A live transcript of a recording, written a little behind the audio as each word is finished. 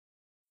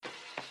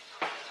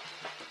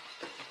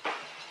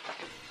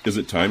Is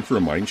it time for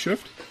a mind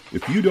shift?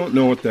 If you don't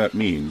know what that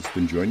means,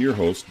 then join your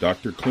host,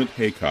 Dr. Clint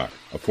Haycock,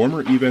 a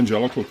former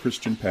evangelical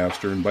Christian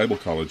pastor and Bible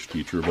college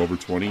teacher of over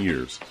 20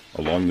 years,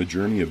 along the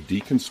journey of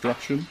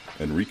deconstruction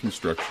and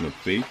reconstruction of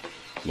faith,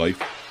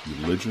 life,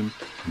 religion,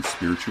 and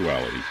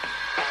spirituality.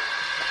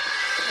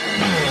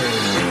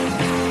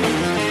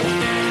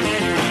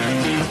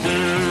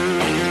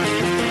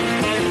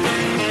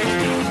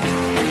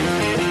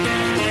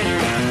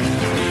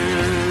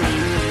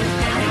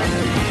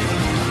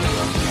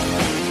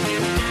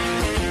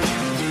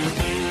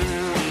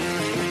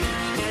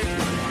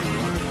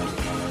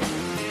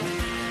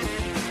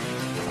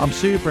 I'm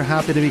super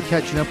happy to be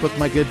catching up with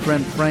my good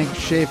friend Frank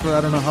Schaeffer.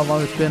 I don't know how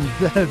long it's been,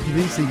 at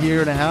least a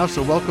year and a half.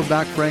 So welcome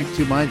back, Frank,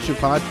 to Mind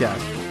Shift Podcast.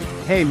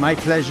 Hey, my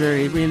pleasure.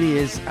 It really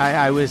is.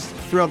 I was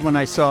thrilled when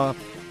I saw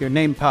your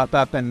name pop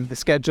up and the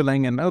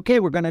scheduling and, okay,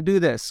 we're going to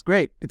do this.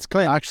 Great. It's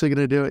Clint. Actually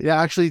going to do it.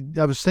 Yeah, actually,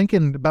 I was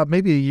thinking about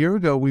maybe a year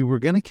ago we were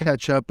going to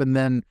catch up, and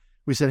then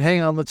we said,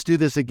 hang on, let's do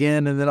this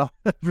again. And then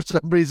for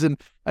some reason,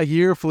 a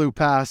year flew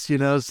past,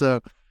 so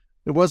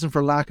it wasn't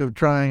for lack of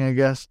trying, I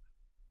guess.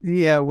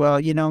 Yeah,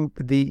 well,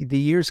 the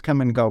years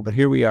come and go, but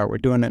here we are. We're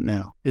doing it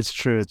now. It's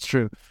true. It's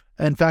true.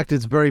 In fact,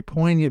 it's very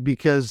poignant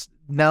because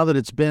now that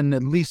it's been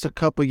at least a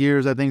couple of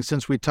years, I think,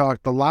 since we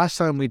talked, the last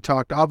time we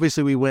talked,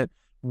 obviously we went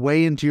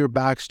way into your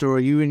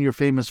backstory, you and your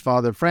famous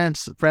father,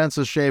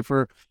 Francis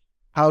Schaeffer,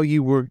 how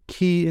you were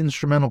key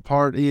instrumental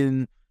part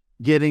in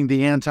getting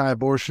the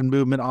anti-abortion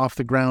movement off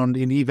the ground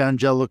in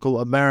evangelical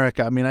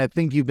America. I mean, I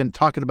think you've been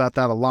talking about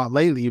that a lot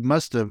lately. You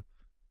must have.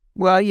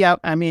 Well, yeah,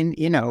 I mean,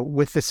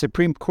 with the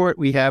Supreme Court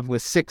we have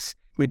with 6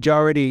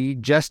 majority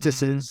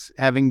justices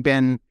having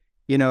been,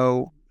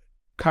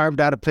 carved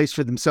out a place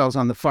for themselves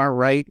on the far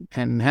right,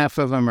 and half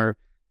of them are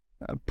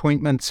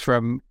appointments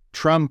from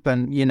Trump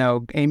and,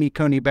 Amy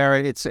Coney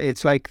Barrett.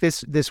 It's like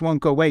this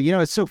won't go away.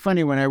 It's so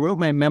funny. When I wrote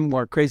my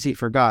memoir, Crazy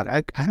for God,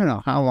 I don't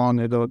know how long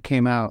ago it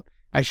came out.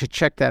 I should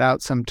check that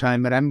out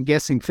sometime, but I'm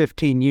guessing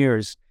 15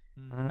 years.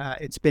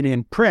 It's been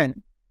in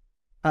print.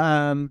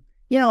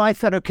 I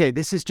thought, okay,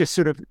 this is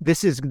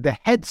the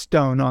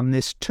headstone on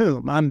this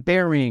tomb. I'm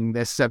burying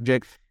this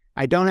subject.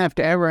 I don't have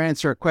to ever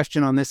answer a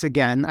question on this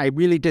again. I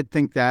really did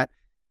think that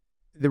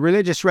the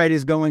religious right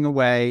is going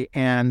away,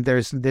 and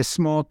there's this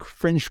small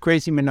fringe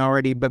crazy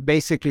minority, but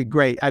basically,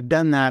 great, I've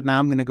done that. Now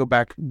I'm going to go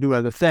back and do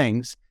other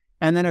things.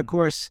 And then, of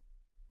course,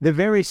 the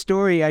very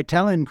story I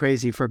tell in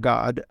Crazy for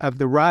God of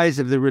the rise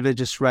of the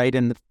religious right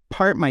and the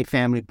part my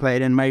family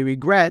played and my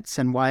regrets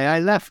and why I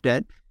left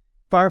it,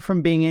 far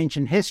from being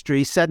ancient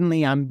history,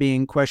 suddenly I'm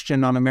being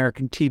questioned on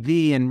American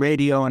TV and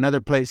radio and other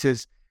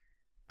places,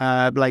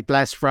 like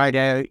last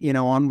Friday,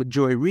 on with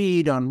Joy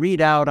Reid, on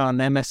Read Out, on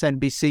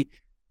MSNBC.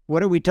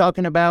 What are we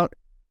talking about?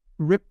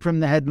 Ripped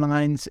from the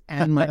headlines,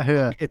 and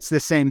it's the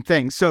same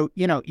thing. So,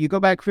 you go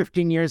back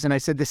 15 years, and I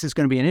said, this is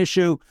going to be an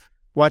issue.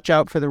 Watch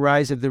out for the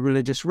rise of the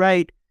religious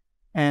right.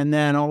 And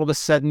then all of a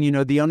sudden,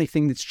 the only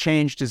thing that's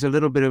changed is a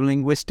little bit of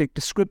linguistic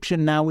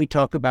description. Now we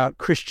talk about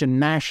Christian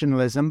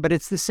nationalism, but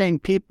it's the same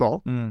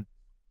people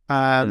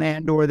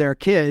and or their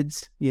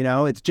kids.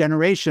 It's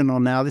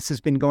generational now. This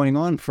has been going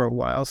on for a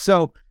while.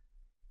 So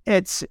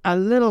it's a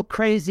little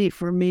crazy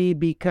for me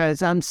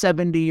because I'm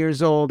 70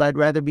 years old. I'd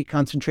rather be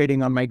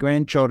concentrating on my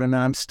grandchildren.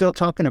 And I'm still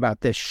talking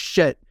about this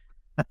shit.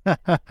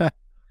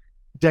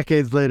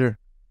 Decades later.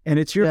 And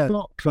it's your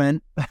fault,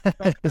 Clint.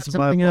 It's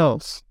something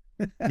else.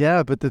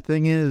 Yeah, but the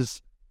thing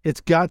is,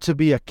 it's got to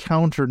be a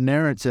counter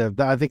narrative.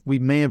 I think we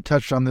may have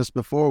touched on this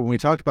before when we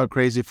talked about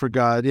Crazy for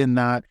God, in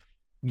that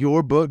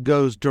your book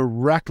goes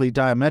directly,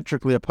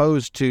 diametrically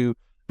opposed to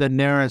the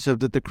narrative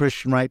that the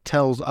Christian right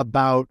tells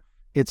about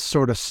its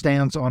sort of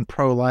stance on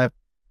pro-life,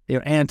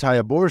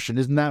 anti-abortion.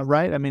 Isn't that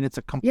right? I mean, it's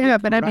a complete... Yeah,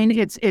 but I mean,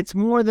 it's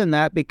more than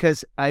that,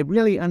 because I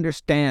really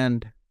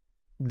understand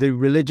the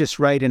religious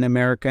right in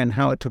America and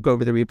how it took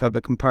over the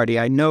Republican Party.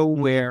 I know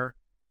where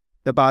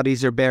the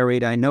bodies are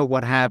buried. I know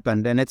what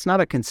happened. And it's not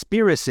a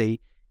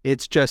conspiracy.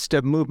 It's just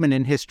a movement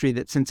in history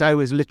that, since I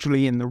was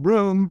literally in the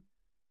room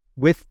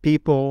with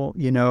people,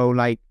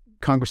 like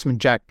Congressman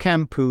Jack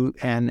Kemp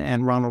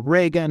and Ronald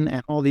Reagan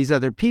and all these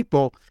other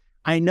people,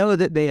 I know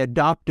that they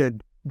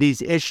adopted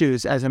these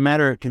issues as a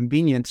matter of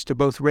convenience to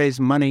both raise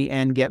money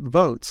and get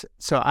votes.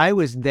 So I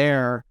was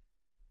there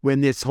when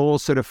this whole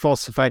sort of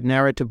falsified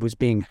narrative was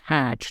being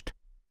hatched.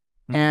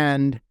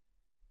 And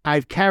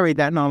I've carried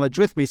that knowledge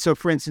with me. So,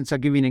 for instance, I'll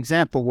give you an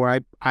example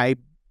where I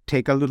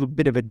take a little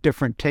bit of a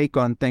different take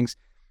on things.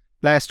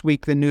 Last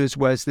week, the news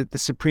was that the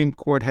Supreme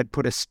Court had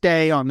put a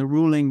stay on the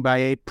ruling by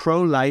a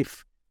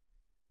pro-life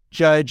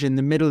judge in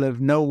the middle of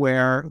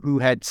nowhere who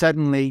had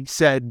suddenly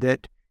said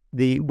that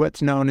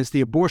what's known as the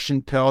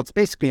abortion pill, it's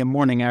basically a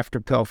morning after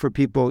pill for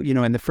people,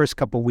 in the first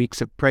couple of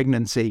weeks of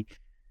pregnancy,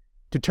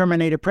 to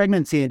terminate a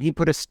pregnancy. And he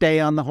put a stay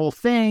on the whole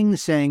thing,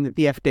 saying that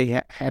the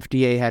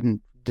FDA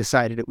hadn't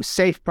decided it was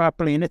safe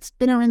properly, and it's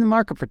been in the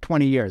market for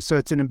 20 years, so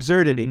it's an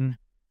absurdity.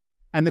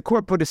 And the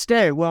court put a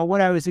stay. Well,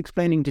 what I was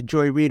explaining to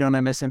Joy Reid on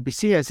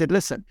MSNBC, I said,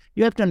 listen,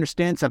 you have to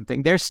understand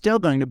something. They're still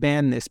going to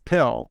ban this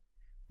pill,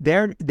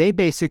 they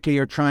basically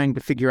are trying to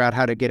figure out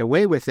how to get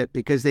away with it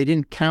because they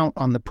didn't count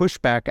on the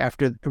pushback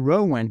after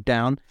Roe went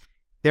down.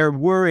 They're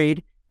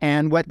worried,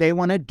 and what they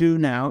want to do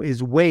now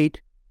is wait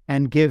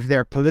and give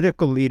their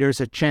political leaders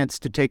a chance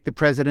to take the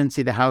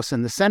presidency, the House,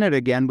 and the Senate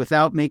again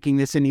without making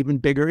this an even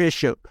bigger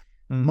issue.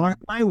 Mark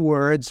my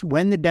words,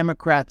 when the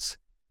Democrats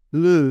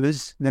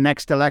lose the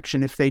next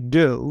election, if they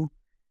do,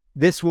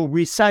 this will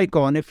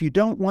recycle. And if you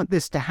don't want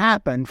this to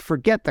happen,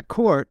 forget the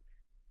court.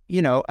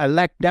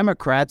 Elect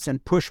Democrats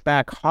and push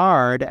back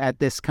hard at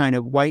this kind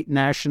of white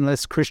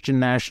nationalist, Christian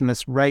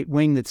nationalist right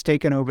wing that's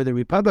taken over the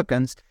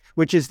Republicans,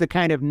 which is the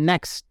kind of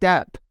next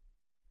step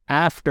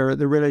after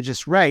the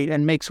religious right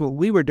and makes what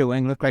we were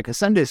doing look like a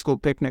Sunday school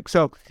picnic.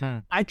 So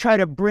I try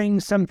to bring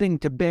something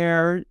to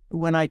bear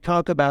when I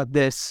talk about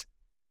this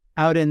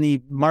out in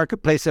the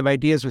marketplace of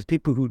ideas with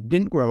people who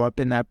didn't grow up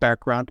in that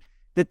background,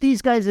 that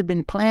these guys have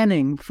been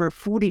planning for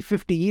 40,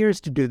 50 years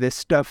to do this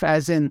stuff,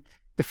 as in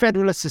the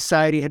Federalist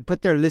Society had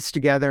put their list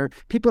together.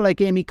 People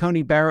like Amy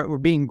Coney Barrett were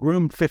being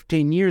groomed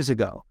 15 years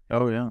ago.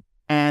 Oh, yeah.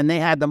 And they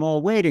had them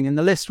all waiting, and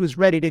the list was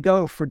ready to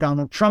go for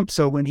Donald Trump.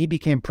 So when he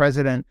became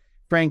president,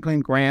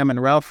 Franklin Graham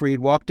and Ralph Reed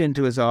walked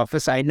into his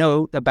office. I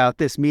know about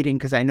this meeting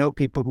because I know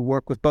people who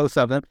work with both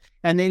of them.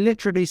 And they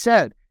literally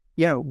said,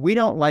 we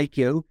don't like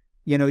you,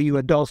 you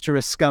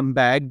adulterous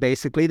scumbag,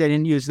 basically. They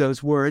didn't use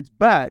those words,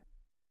 but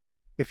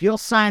if you'll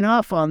sign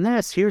off on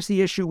this, here's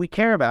the issue we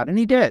care about. And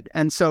he did.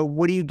 And so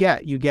what do you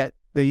get? You get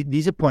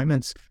these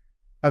appointments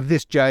of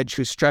this judge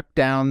who struck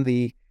down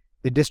the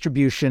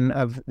distribution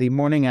of the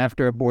morning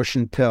after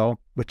abortion pill,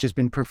 which has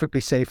been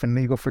perfectly safe and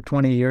legal for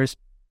 20 years.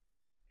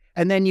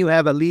 And then you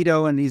have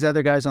Alito and these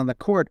other guys on the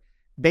court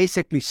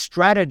basically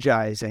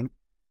strategizing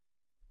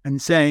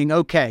and saying,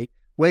 okay,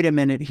 wait a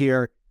minute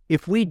here.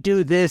 If we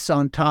do this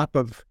on top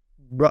of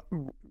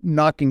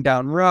knocking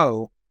down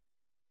Roe,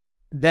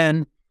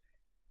 then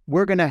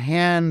we're going to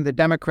hand the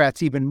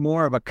Democrats even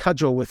more of a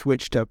cudgel with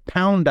which to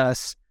pound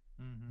us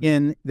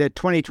in the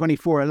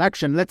 2024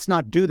 election. Let's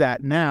not do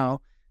that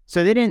now.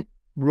 So they didn't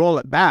roll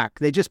it back.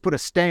 They just put a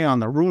stay on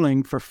the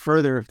ruling for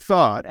further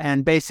thought.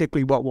 And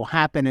basically what will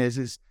happen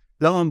is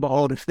lo and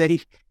behold, if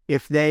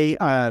they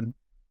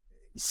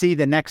see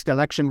the next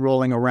election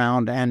rolling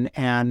around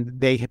and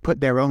they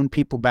put their own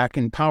people back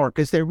in power,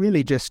 because they're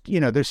really just,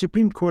 the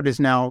Supreme Court is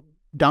now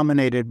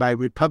dominated by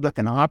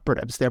Republican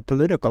operatives. They're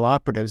political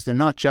operatives. They're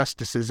not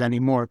justices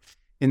anymore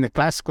in the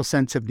classical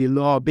sense of the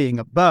law being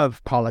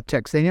above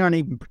politics. They aren't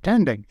even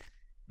pretending.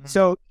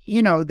 So,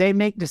 they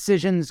make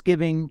decisions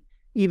giving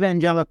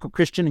evangelical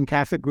Christian and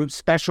Catholic groups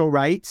special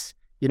rights.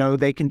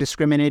 They can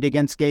discriminate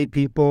against gay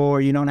people,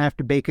 or you don't have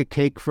to bake a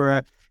cake for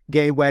a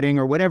gay wedding,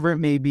 or whatever it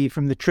may be,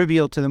 from the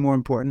trivial to the more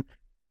important.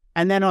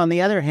 And then on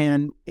the other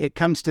hand, it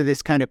comes to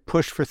this kind of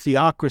push for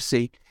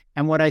theocracy.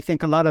 And what I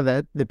think a lot of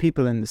the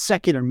people in the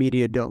secular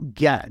media don't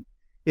get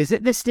is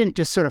that this didn't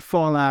just sort of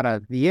fall out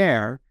of the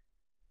air.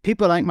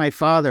 People like my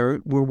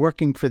father were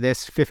working for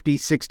this 50,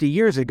 60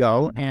 years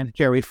ago, and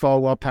Jerry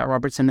Falwell, Pat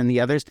Robertson, and the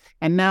others.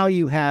 And now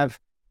you have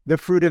the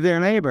fruit of their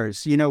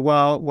labors.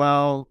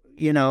 While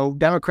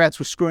Democrats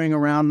were screwing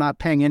around, not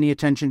paying any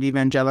attention to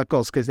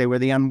evangelicals because they were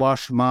the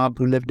unwashed mob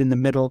who lived in the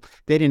middle.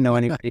 They didn't know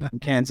anybody from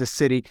Kansas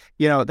City.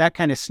 That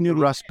kind of snooty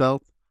Rust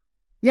Belt.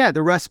 Yeah,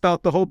 the Rust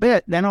Belt, the whole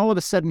bit. Then all of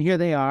a sudden, here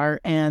they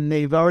are, and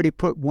they've already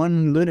put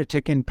one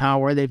lunatic in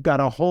power. They've got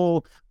a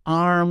whole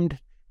armed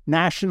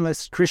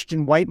nationalist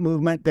Christian white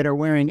movement that are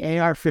wearing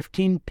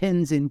AR-15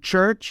 pins in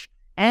church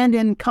and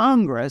in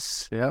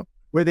Congress,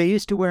 where they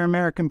used to wear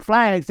American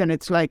flags. And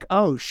it's like,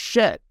 oh,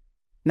 shit.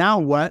 Now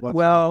what?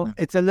 Well,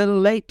 it's a little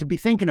late to be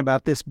thinking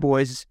about this,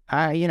 boys.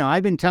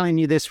 I've been telling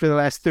you this for the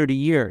last 30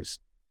 years.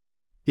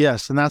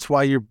 Yes, and that's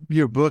why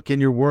your book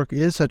and your work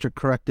is such a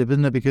corrective,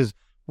 isn't it? Because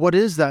what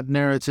is that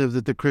narrative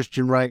that the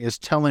Christian right is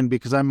telling?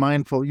 Because I'm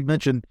mindful, you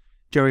mentioned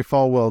Jerry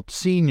Falwell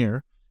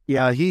Sr.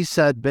 Yeah, he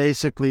said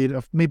basically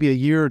maybe a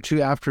year or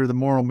two after the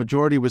Moral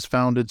Majority was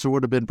founded, so it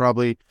would have been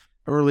probably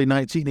early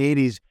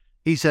 1980s,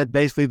 he said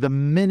basically the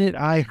minute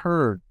I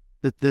heard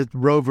that the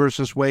Roe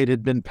versus Wade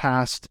had been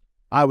passed,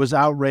 I was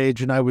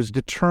outraged and I was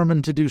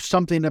determined to do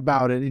something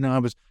about it. I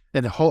was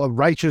in a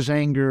righteous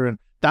anger, and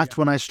that's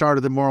when I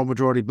started the Moral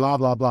Majority, blah,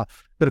 blah, blah.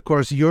 But of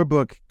course, your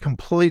book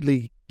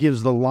completely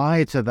gives the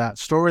lie to that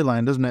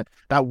storyline, doesn't it?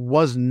 That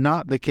was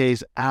not the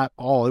case at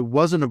all. It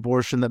wasn't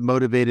abortion that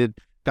motivated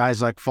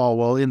guys like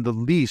Falwell in the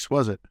least,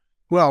 was it?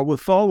 Well,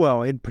 with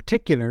Falwell in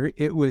particular,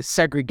 it was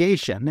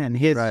segregation, and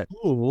his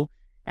school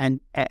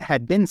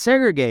had been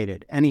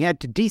segregated, and he had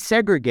to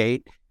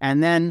desegregate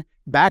and then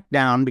back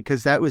down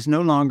because that was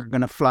no longer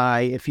going to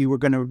fly if you were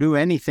going to do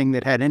anything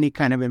that had any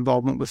kind of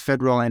involvement with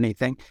federal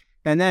anything.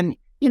 And then,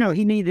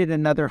 he needed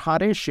another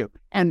hot issue.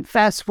 And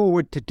fast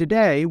forward to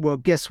today, well,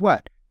 guess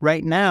what?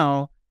 Right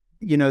now,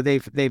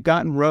 they've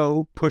gotten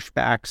Roe pushed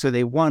back, so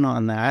they won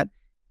on that.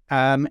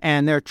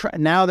 And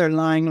now they're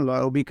lying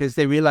low because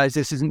they realize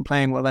this isn't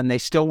playing well, and they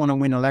still want to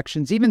win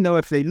elections, even though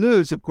if they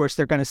lose, of course,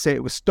 they're going to say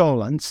it was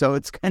stolen. So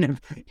it's kind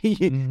of,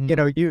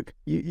 you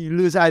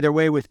lose either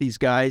way with these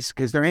guys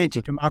because they're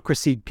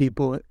anti-democracy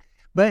people.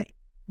 But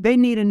they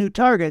need a new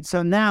target.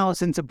 So now,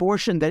 since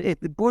abortion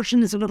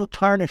is a little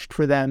tarnished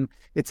for them,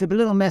 it's a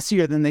little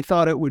messier than they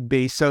thought it would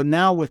be. So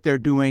now what they're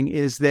doing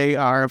is they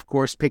are, of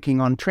course, picking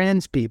on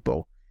trans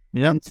people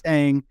and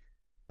saying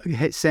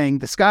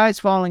the sky's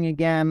falling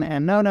again.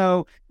 And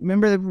no,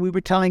 remember that we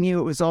were telling you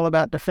it was all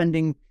about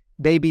defending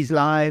babies'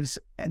 lives.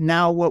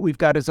 Now what we've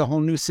got is a whole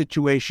new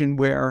situation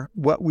where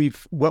what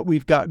we've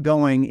got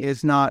going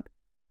is not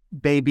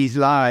babies'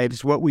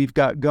 lives. What we've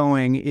got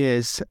going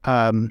is,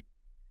 our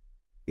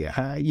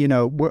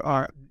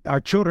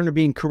children are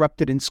being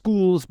corrupted in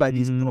schools by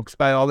these books,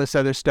 by all this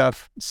other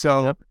stuff.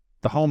 So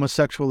the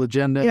homosexual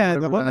agenda. Yeah,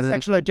 the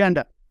homosexual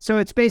agenda. So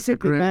it's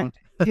basically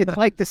it's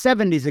like the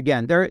 70s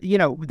again.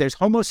 There's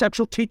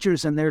homosexual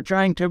teachers and they're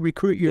trying to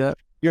recruit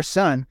your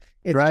son.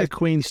 It's Drag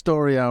Queen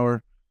Story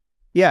Hour.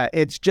 Yeah,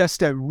 it's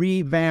just a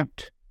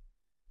revamped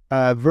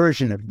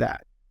version of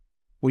that.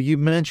 Well, you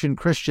mentioned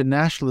Christian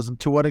nationalism.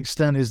 To what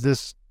extent is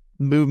this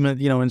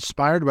movement,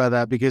 inspired by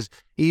that? Because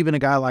even a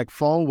guy like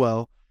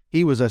Falwell,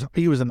 he was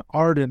an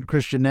ardent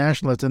Christian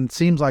nationalist, and it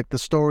seems like the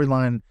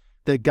storyline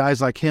that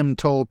guys like him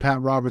told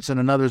Pat Robertson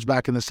and others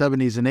back in the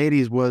 70s and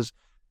 80s was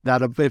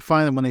that they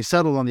finally, when they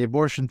settled on the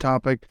abortion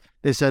topic,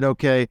 they said,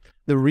 okay,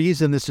 the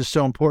reason this is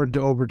so important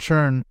to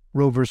overturn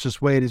Roe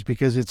versus Wade is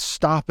because it's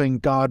stopping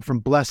God from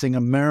blessing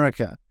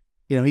America.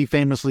 He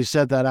famously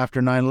said that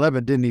after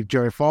 9/11, didn't he?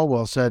 Jerry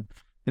Falwell said,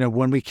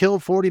 when we kill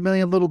 40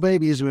 million little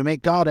babies, we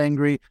make God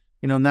angry,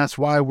 and that's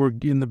why we're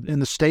in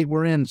the state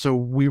we're in. So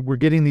we're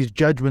getting these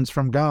judgments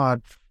from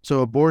God.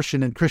 So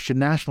abortion and Christian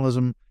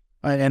nationalism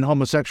and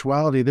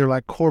homosexuality, they're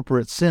like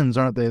corporate sins,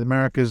 aren't they?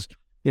 America's,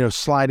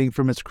 sliding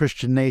from its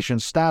Christian nation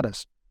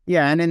status.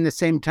 Yeah, and in the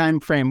same time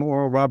frame,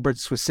 Oral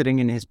Roberts was sitting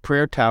in his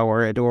prayer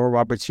tower at Oral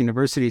Roberts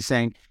University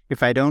saying,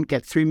 if I don't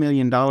get $3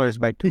 million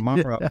by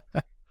tomorrow,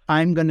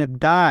 I'm going to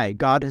die.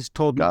 God has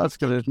told me God's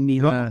going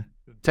to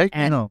take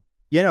me.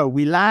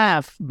 We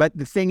laugh, but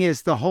the thing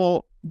is,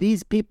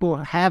 these people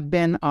have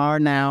been, are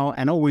now,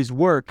 and always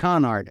were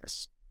con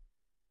artists.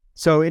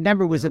 So it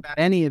never was about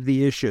any of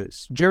the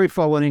issues. Jerry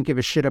Falwell didn't give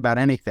a shit about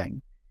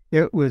anything.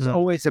 It was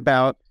always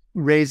about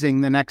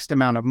raising the next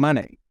amount of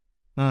money.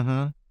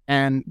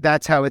 And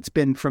that's how it's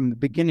been from the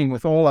beginning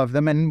with all of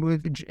them.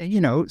 And,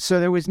 so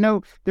there was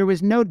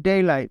no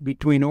daylight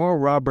between Oral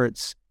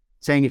Roberts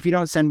saying, if you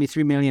don't send me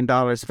 $3 million,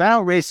 if I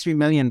don't raise $3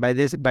 million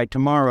by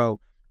tomorrow,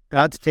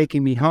 God's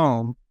taking me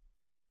home.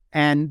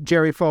 And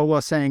Jerry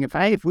Falwell saying,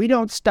 if we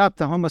don't stop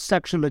the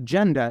homosexual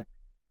agenda,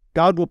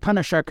 God will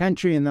punish our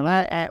country.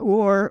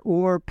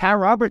 Or Pat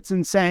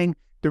Robertson saying,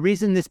 the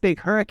reason this big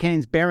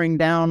hurricane's bearing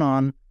down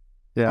on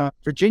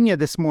Virginia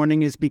this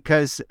morning is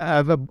because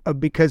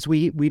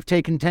we've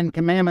taken 10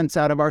 commandments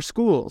out of our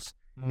schools.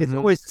 It's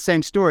always the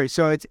same story.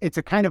 So it's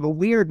a kind of a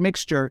weird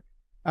mixture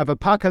of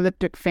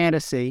apocalyptic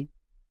fantasy,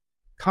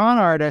 con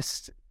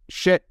artists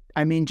shit.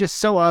 I mean, just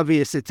so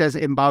obvious, it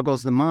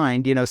boggles the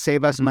mind,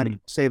 save us money,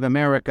 save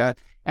America.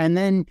 And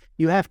then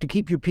you have to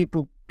keep your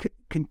people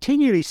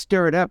continually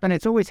stirred up. And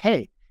it's always,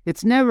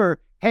 it's never,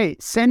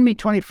 send me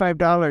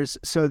 $25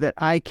 so that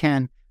I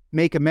can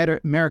make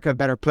America a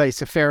better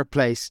place, a fair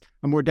place,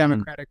 a more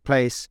democratic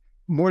place,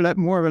 more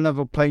of a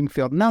level playing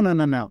field.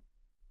 No.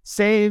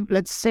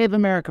 Let's save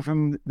America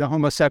from the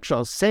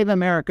homosexuals, save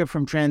America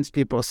from trans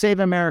people,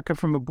 save America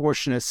from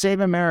abortionists, save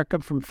America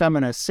from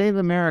feminists, save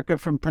America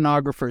from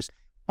pornographers,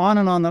 on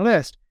and on the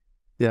list.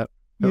 Yeah.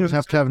 You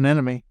have to have an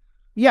enemy.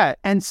 Yeah.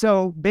 And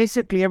so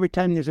basically every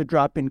time there's a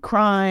drop in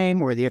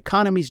crime or the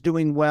economy's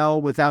doing well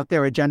without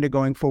their agenda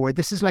going forward,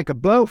 this is like a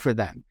blow for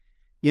them.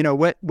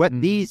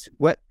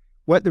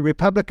 What the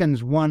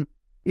Republicans want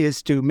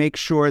is to make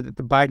sure that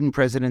the Biden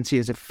presidency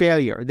is a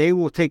failure. They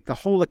will take the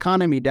whole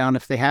economy down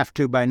if they have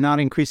to by not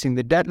increasing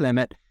the debt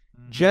limit,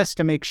 just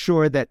to make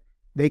sure that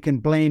they can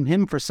blame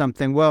him for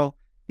something. Well,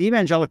 the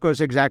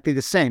evangelicals are exactly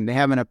the same. They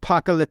have an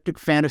apocalyptic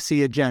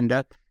fantasy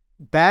agenda.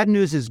 Bad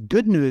news is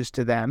good news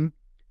to them.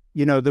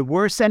 The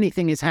worse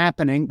anything is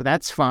happening, but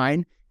that's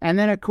fine. And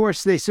then, of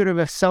course, they sort of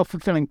a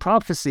self-fulfilling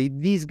prophecy.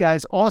 These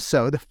guys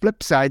also, the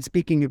flip side,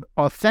 speaking of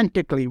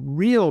authentically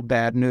real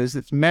bad news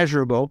that's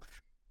measurable,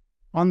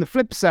 on the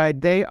flip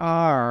side, they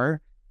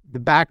are the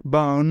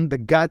backbone, the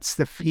guts,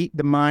 the feet,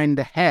 the mind,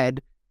 the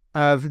head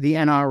of the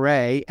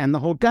NRA and the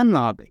whole gun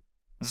lobby.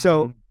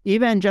 So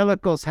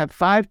evangelicals have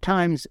 5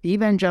 times,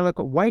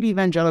 white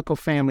evangelical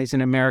families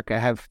in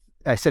America have,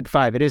 I said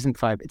 5, it isn't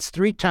 5, it's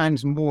 3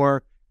 times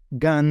more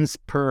guns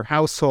per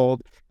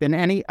household than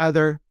any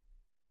other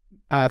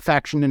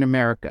faction in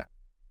America.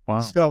 Wow.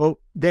 So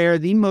they're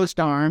the most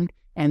armed,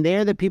 and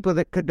they're the people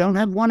that don't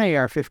have one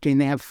AR-15,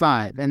 they have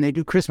 5, and they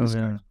do Christmas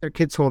cards, their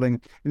kids holding,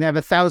 and they have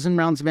 1,000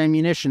 rounds of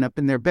ammunition up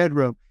in their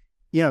bedroom.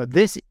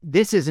 This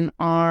is an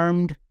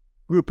armed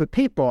group of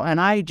people. And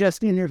I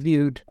just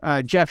interviewed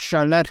Jeff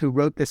Charlotte, who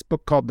wrote this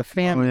book called The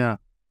Family. Oh,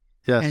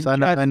 yeah. Yes,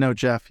 I know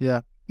Jeff,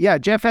 yeah. Yeah,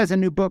 Jeff has a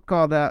new book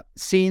called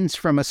Scenes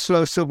from a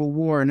Slow Civil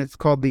War, and it's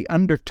called The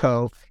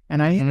Undertow.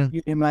 And I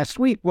interviewed him last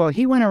week. Well,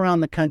 he went around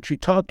the country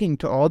talking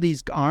to all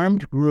these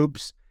armed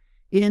groups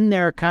in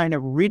their kind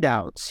of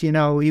readouts.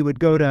 He would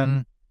go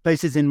to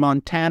places in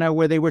Montana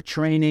where they were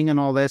training and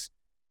all this.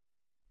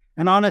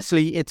 And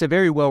honestly, it's a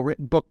very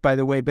well-written book, by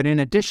the way, but in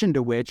addition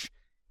to which,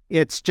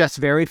 it's just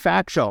very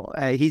factual.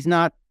 He's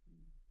not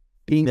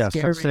being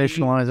scary.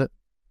 Sensationalize it.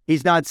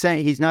 He's not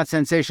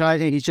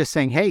sensationalizing. He's just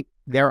saying, hey,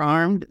 they're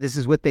armed. This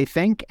is what they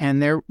think.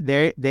 And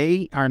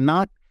they are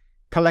not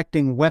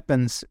collecting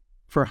weapons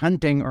for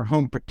hunting or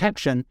home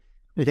protection.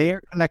 They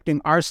are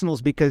collecting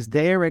arsenals because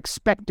they're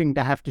expecting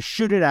to have to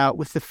shoot it out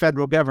with the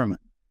federal government.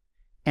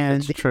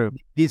 And That's true.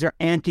 These are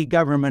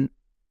anti-government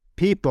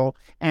people.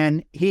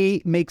 And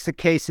he makes a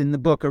case in the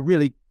book, a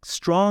really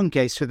strong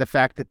case for the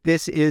fact that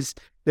this is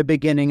the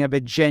beginning of a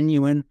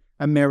genuine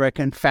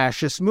American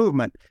fascist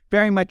movement,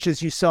 very much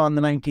as you saw in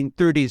the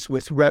 1930s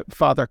with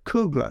Father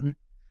Kuglin,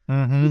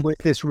 with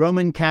this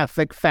Roman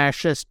Catholic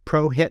fascist,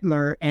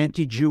 pro-Hitler,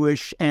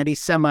 anti-Jewish,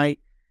 anti-Semite,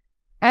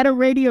 had a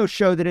radio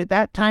show that at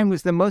that time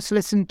was the most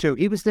listened to.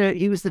 He was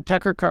the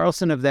Tucker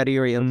Carlson of that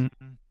era,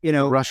 you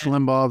know, Rush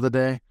Limbaugh of the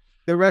day.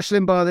 The Rush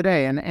Limbaugh of the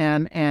day,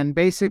 and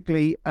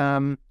basically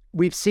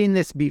we've seen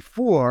this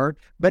before,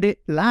 but it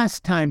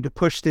last time to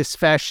push this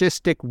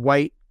fascistic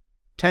white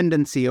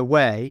tendency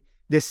away.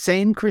 This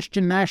same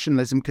Christian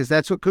nationalism, because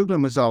that's what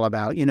Kuglin was all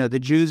about. You know, the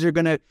Jews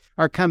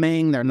are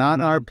coming. They're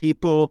not our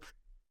people.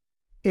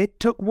 It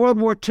took World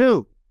War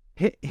II.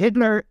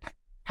 Hitler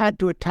had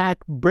to attack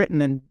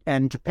Britain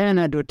and Japan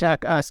had to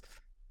attack us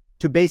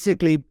to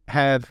basically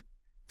have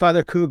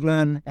Father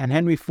Kuglin and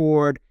Henry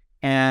Ford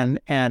and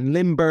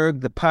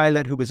Lindbergh, the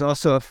pilot, who was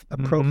also a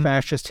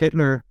pro-fascist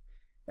Hitler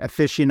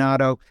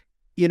aficionado.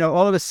 You know,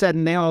 all of a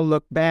sudden they all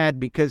look bad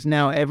because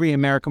now every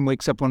American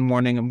wakes up one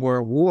morning and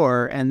we're at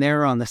war and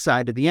they're on the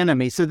side of the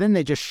enemy. So then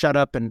they just shut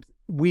up and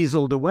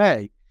weaseled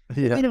away.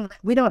 Yeah.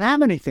 We don't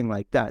have anything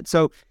like that.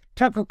 So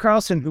Tucker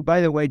Carlson, who,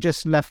 by the way,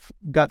 just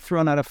got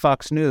thrown out of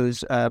Fox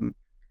News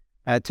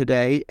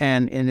today. I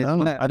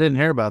didn't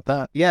hear about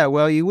that. Yeah,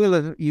 well, you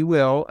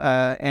will.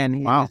 And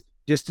he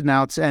just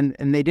announced, and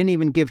they didn't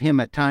even give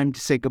him a time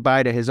to say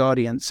goodbye to his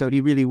audience. So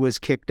he really was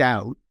kicked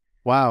out.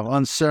 Wow,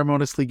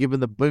 unceremoniously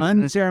given the boot.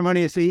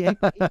 Unceremoniously,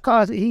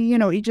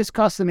 he just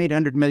cost them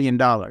 $800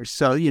 million.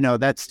 So, you know,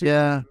 that's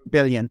 $2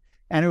 billion.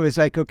 And it was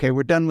like, okay,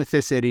 we're done with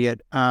this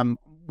idiot. We're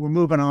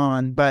moving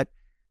on. But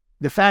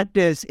the fact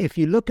is, if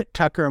you look at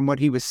Tucker and what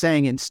he was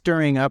saying in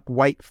stirring up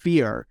white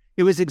fear,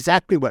 it was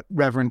exactly what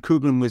Reverend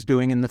Kuglin was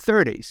doing in the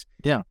 30s.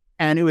 Yeah.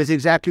 And it was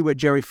exactly what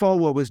Jerry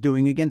Falwell was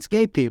doing against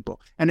gay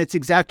people. And it's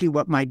exactly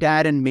what my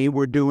dad and me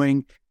were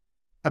doing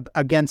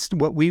against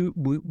what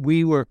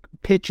we were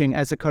pitching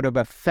as a kind of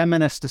a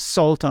feminist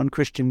assault on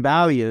Christian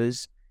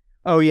values.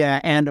 Oh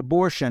yeah, and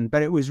abortion.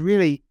 But it was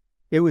really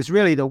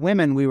the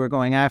women we were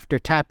going after,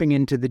 tapping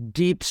into the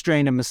deep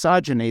strain of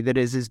misogyny that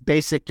is as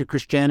basic to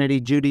Christianity,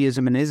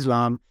 Judaism, and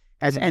Islam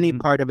as any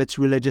part of its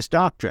religious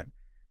doctrine.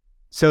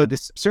 So the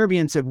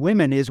subservience of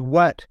women is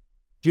what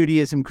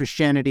Judaism,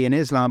 Christianity, and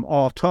Islam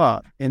all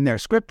taught in their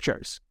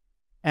scriptures.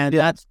 And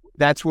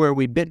that's where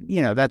we've been,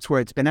 that's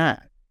where it's been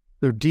at.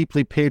 They're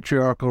deeply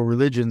patriarchal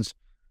religions.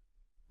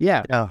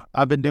 Yeah.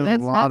 I've been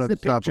doing a lot of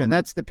stuff.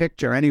 That's the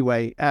picture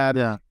anyway.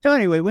 So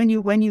anyway, when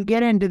you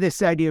get into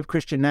this idea of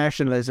Christian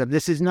nationalism,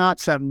 this is not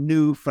some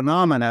new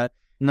phenomena.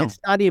 No.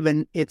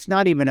 It's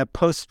not even a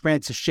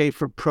post-Francis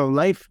Schaeffer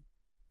pro-life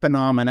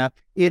phenomena.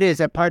 It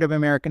is a part of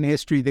American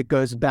history that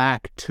goes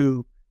back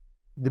to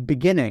the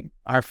beginning,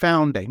 our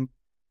founding,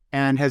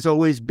 and has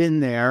always been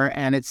there.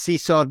 And it's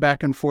seesawed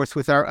back and forth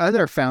with our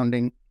other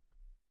founding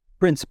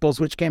principles,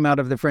 which came out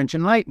of the French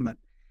Enlightenment.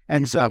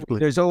 And so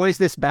there's always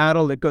this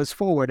battle that goes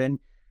forward. And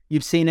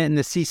you've seen it in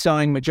the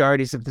seesawing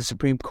majorities of the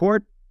Supreme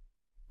Court.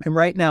 And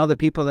right now, the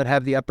people that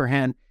have the upper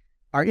hand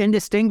are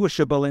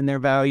indistinguishable in their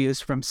values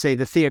from, say,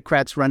 the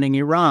theocrats running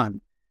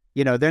Iran.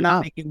 They're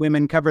not making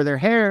women cover their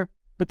hair,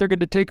 but they're going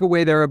to take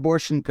away their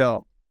abortion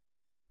pill.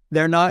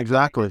 They're not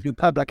going to do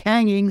public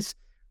hangings,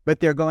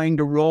 but they're going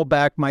to roll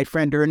back. My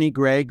friend Ernie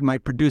Gregg, my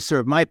producer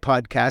of my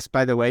podcast,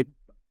 by the way,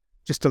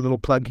 just a little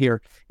plug here,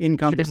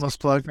 Shameless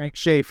plug. Frank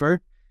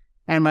Schaeffer,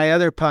 and my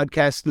other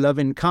podcast, Love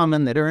in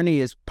Common, that Ernie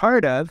is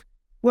part of.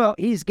 Well,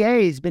 he's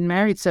gay. He's been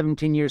married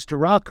 17 years to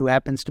Rock, who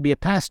happens to be a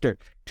pastor.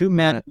 Two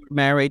men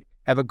married,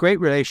 have a great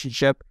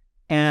relationship,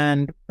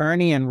 and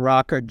Ernie and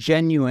Rock are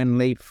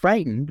genuinely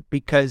frightened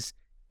because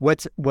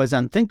what was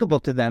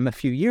unthinkable to them a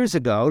few years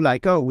ago,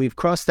 like, oh, we've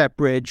crossed that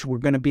bridge, we're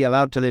going to be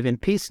allowed to live in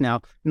peace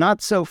now,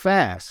 not so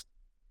fast.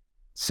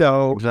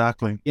 So,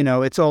 exactly,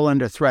 it's all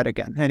under threat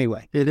again.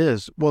 Anyway. It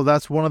is. Well,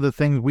 that's one of the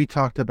things we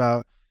talked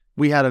about.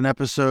 We had an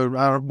episode,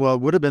 it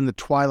would have been the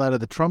twilight of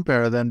the Trump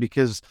era then,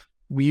 because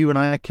you and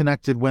I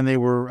connected when they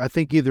were, I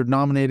think, either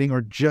nominating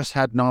or just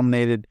had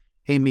nominated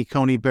Amy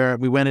Coney Barrett.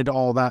 We went into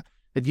all that.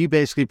 And you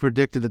basically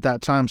predicted at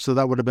that time, so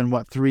that would have been,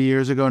 3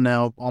 years ago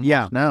now,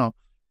 almost now.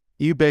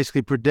 You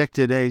basically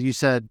predicted, you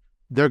said,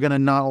 they're going to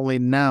not only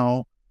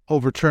now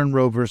overturn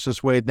Roe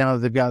versus Wade, now that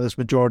they've got this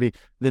majority,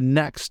 the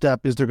next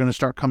step is they're going to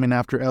start coming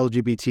after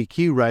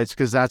LGBTQ rights,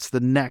 because that's the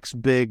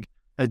next big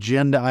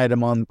agenda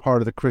item on the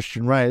part of the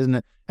Christian right, isn't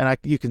it? And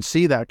you can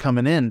see that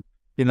coming in.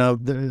 I don't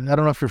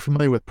know if you're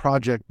familiar with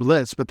Project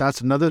Blitz, but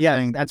that's another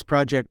thing. Yeah, that's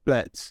Project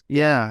Blitz.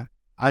 Yeah.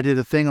 I did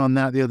a thing on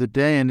that the other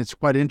day, and it's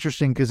quite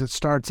interesting because it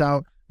starts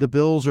out, the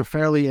bills are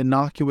fairly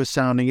innocuous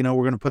sounding.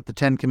 We're going to put the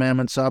 10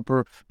 Commandments up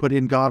or put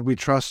 "In God We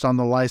Trust" on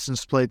the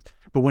license plate.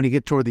 But when you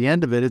get toward the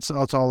end of it, it's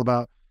all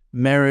about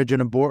marriage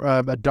and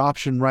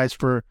adoption rights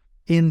for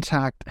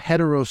intact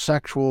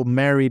heterosexual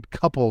married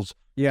couples.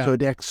 Yeah. So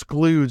it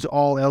excludes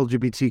all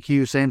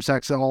LGBTQ,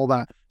 same-sex, all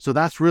that. So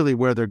that's really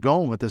where they're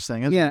going with this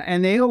thing, isn't it?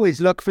 And they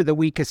always look for the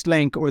weakest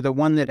link or the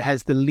one that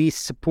has the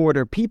least support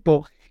or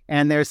people.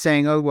 And they're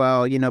saying, oh,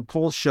 well,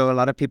 polls show a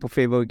lot of people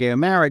favor gay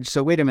marriage.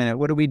 So wait a minute,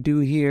 what do we do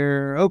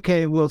here?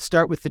 Okay, we'll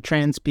start with the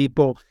trans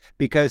people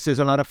because there's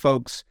a lot of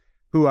folks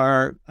who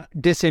are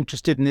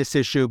disinterested in this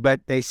issue,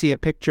 but they see a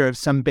picture of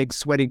some big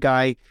sweaty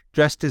guy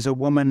dressed as a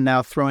woman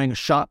now throwing a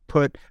shot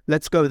put.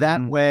 Let's go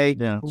that way.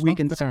 Yeah, we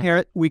can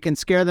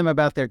scare them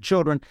about their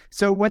children.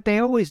 So what they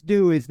always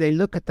do is they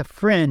look at the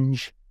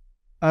fringe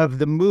of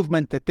the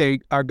movement that they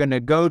are going to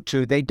go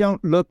to. They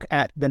don't look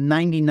at the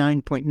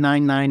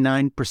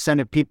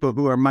 99.999% of people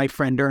who are my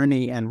friend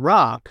Ernie and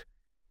rock.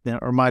 Yeah,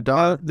 or my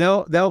dog.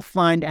 They'll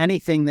find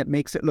anything that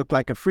makes it look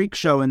like a freak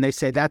show, and they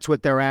say that's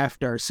what they're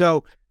after.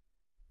 So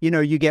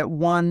you get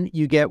one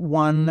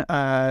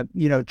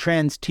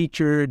trans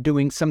teacher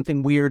doing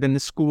something weird in the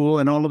school,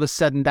 and all of a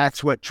sudden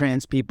that's what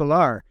trans people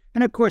are.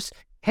 And of course,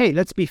 hey,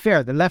 let's be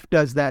fair, the left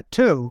does that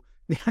too.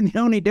 The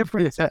only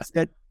difference is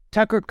that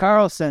Tucker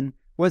Carlson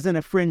wasn't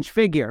a fringe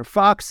figure.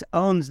 Fox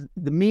owns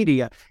the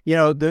media.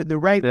 The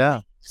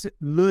right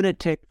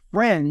lunatic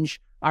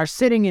fringe are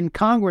sitting in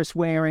Congress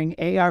wearing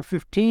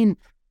AR-15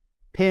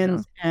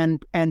 pins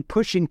and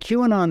pushing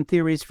QAnon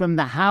theories from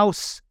the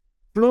House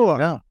floor.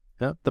 Yeah.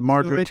 Yeah, the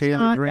Marjorie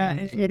Taylor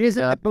Greene. It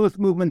isn't that both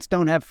movements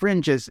don't have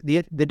fringes.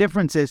 The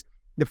difference is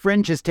the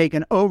fringe has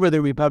taken over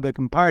the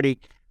Republican Party,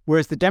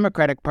 whereas the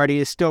Democratic Party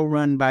is still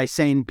run by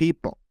sane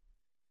people.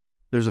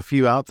 There's a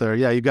few out there.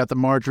 Yeah, you got the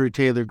Marjorie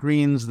Taylor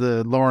Greenes,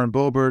 the Lauren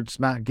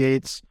Boeberts, Matt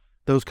Gaetz,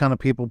 those kind of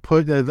people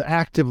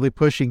actively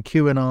pushing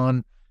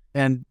QAnon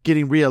and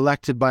getting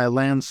reelected by a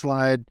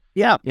landslide.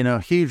 Yeah.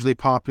 Hugely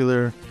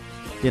popular.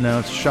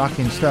 It's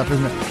shocking stuff,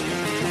 isn't it?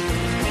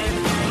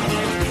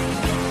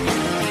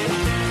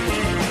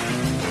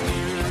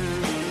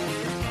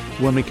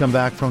 When we come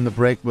back from the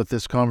break with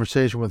this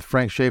conversation with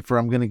Frank Schaeffer,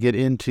 I'm going to get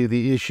into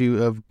the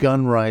issue of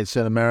gun rights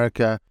in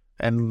America.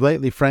 And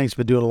lately, Frank's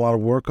been doing a lot of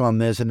work on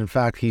this. And in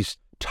fact, he's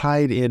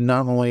tied in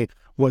not only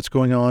what's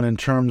going on in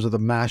terms of the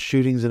mass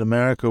shootings in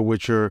America,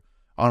 which are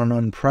on an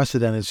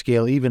unprecedented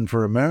scale, even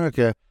for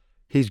America,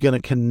 he's going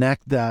to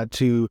connect that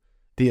to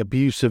the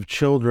abuse of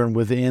children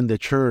within the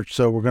church.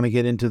 So we're going to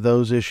get into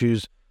those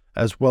issues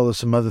as well as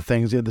some other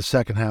things in the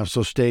second half.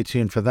 So stay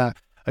tuned for that.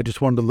 I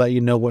just wanted to let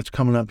you know what's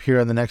coming up here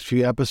in the next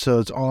few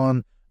episodes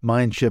on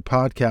Mindship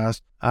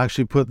Podcast. I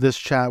actually put this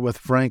chat with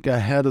Frank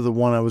ahead of the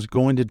one I was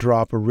going to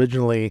drop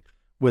originally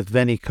with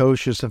Veni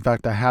Kocius. In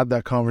fact, I had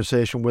that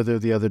conversation with her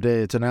the other day.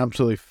 It's an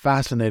absolutely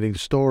fascinating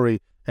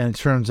story, and it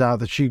turns out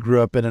that she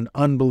grew up in an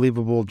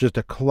unbelievable, just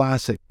a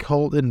classic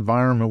cult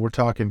environment. We're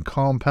talking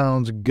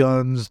compounds,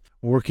 guns,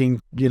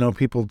 working,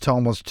 people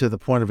almost to the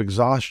point of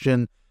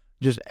exhaustion.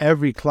 Just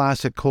every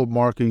classic cult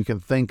marker you can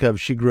think of,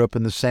 she grew up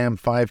in the Sam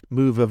 5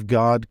 Move of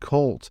God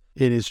cult.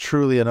 It is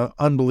truly an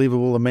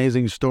unbelievable,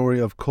 amazing story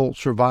of cult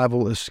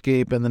survival,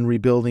 escape, and then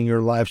rebuilding your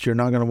life. So you're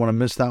not going to want to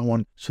miss that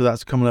one. So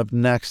that's coming up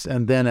next.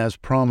 And then, as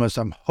promised,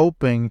 I'm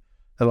hoping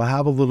that I'll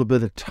have a little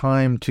bit of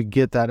time to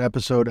get that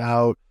episode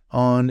out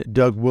on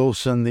Doug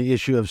Wilson, the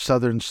issue of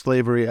Southern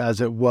slavery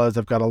as it was.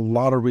 I've got a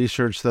lot of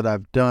research that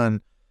I've done.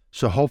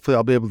 So hopefully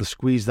I'll be able to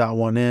squeeze that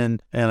one in.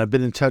 And I've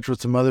been in touch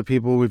with some other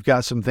people. We've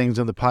got some things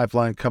in the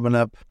pipeline coming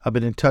up. I've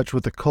been in touch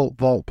with the Cult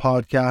Vault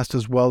podcast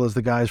as well as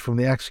the guys from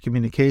the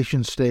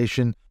Excommunication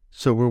Station.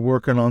 So we're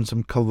working on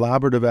some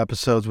collaborative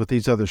episodes with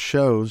these other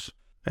shows.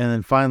 And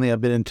then finally,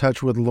 I've been in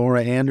touch with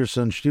Laura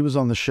Anderson. She was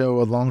on the show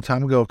a long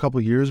time ago, a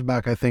couple years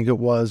back, I think it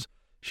was.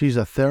 She's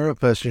a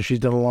therapist and she's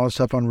done a lot of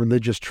stuff on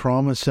religious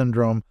trauma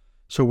syndrome.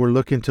 So we're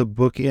looking to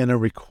book in a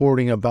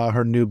recording about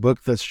her new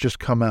book that's just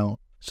come out.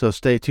 So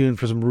stay tuned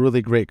for some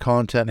really great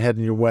content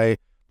heading your way.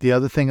 The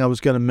other thing I was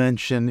going to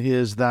mention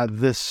is that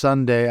this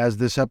Sunday, as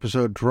this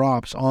episode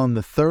drops on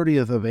the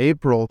 30th of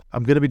April,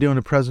 I'm going to be doing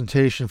a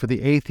presentation for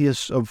the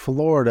Atheists of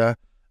Florida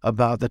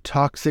about the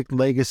toxic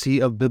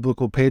legacy of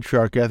biblical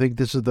patriarchy. I think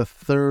this is the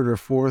third or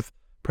fourth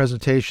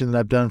presentation that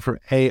I've done for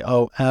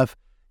AOF.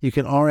 You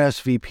can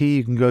RSVP.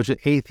 You can go to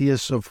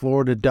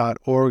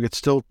atheistofflorida.org. It's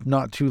still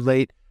not too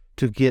late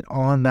to get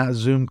on that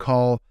Zoom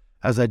call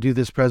as I do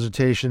this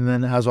presentation.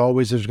 Then, as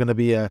always, there's going to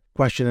be a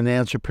question and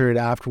answer period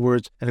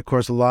afterwards. And of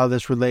course, a lot of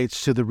this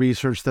relates to the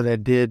research that I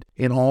did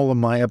in all of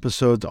my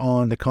episodes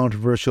on the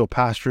controversial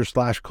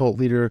pastor/cult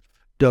leader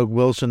Doug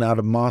Wilson out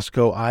of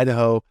Moscow,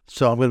 Idaho.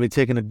 So I'm going to be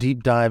taking a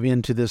deep dive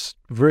into this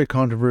very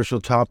controversial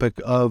topic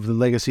of the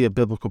legacy of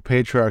biblical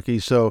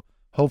patriarchy. So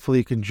hopefully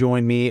you can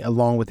join me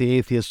along with the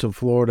Atheists of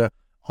Florida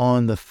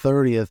on the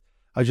 30th.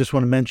 I just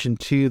want to mention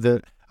too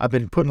that I've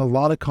been putting a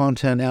lot of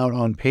content out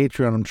on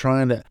Patreon. I'm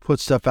trying to put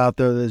stuff out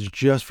there that's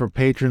just for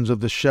patrons of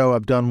the show.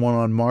 I've done one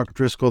on Mark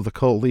Driscoll, the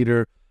cult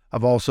leader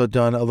I've also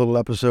done a little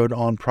episode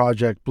on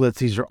Project Blitz.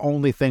 These are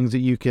only things that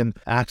you can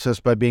access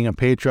by being a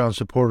Patreon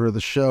supporter of the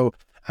show,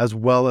 as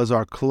well as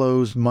our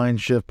closed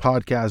Mindshift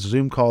podcast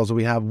Zoom calls that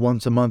we have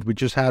once a month. We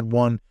just had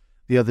one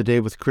the other day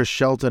with Chris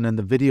Shelton, and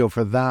the video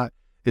for that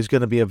is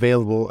going to be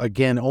available,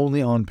 again,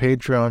 only on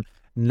Patreon.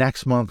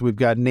 Next month, we've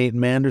got Nate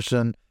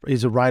Manderson.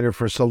 He's a writer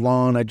for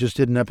Salon. I just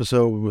did an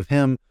episode with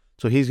him,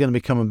 so he's going to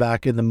be coming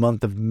back in the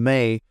month of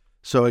May.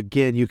 So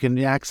again, you can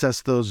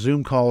access those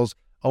Zoom calls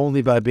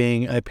only by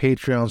being a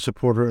Patreon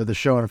supporter of the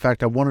show. And in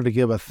fact, I wanted to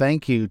give a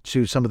thank you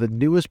to some of the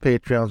newest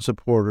Patreon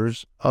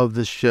supporters of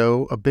the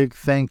show. A big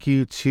thank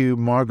you to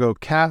Margot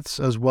Katz,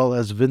 as well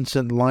as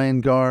Vincent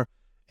Liongar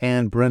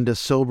and Brenda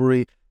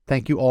Silbury.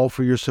 Thank you all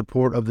for your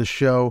support of the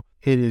show.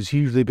 It is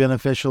hugely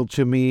beneficial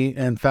to me.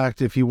 In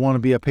fact, if you want to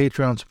be a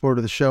Patreon supporter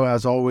of the show,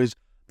 as always,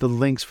 the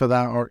links for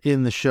that are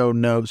in the show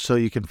notes, so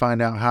you can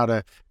find out how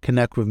to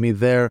connect with me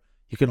there.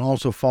 You can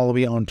also follow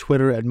me on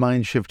Twitter at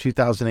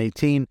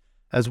Mindshift2018,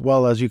 as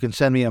well as you can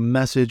send me a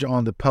message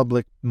on the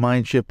public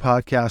Mindshift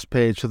podcast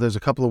page. So there's a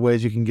couple of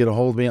ways you can get a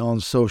hold of me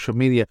on social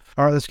media.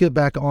 All right, let's get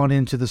back on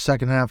into the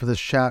second half of this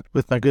chat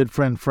with my good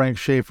friend Frank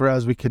Schaeffer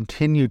as we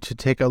continue to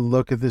take a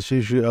look at this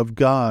issue of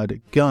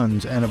God,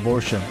 guns, and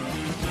abortion.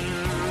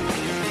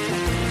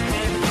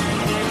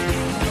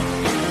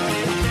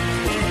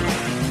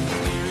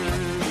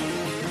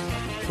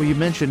 Well, you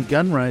mentioned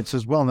gun rights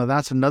as well. Now,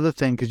 that's another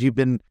thing, because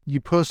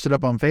you posted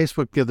up on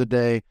Facebook the other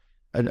day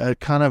a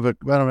kind of I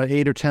don't know,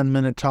 8 or 10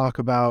 minute talk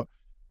about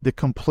the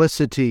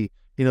complicity,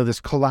 this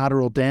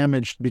collateral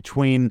damage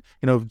between,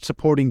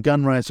 supporting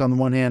gun rights on the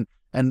one hand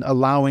and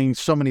allowing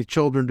so many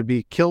children to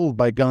be killed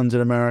by guns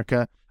in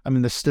America. I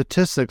mean, the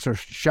statistics are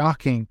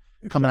shocking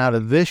coming out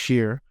of this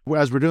year.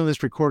 As we're doing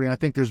this recording, I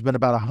think there's been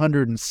about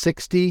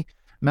 160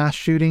 mass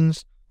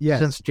shootings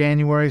since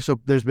January.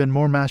 So there's been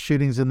more mass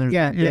shootings than there's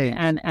been days.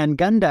 And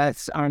gun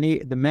deaths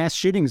the mass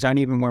shootings aren't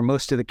even where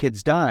most of the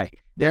kids die.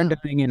 They're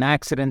dying in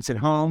accidents at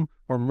home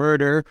or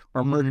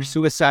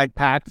murder-suicide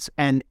pacts.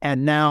 And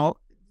now,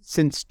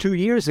 since 2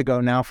 years ago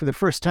now, for the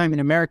first time in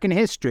American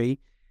history,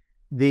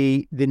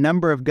 the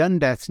number of gun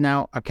deaths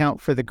now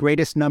account for the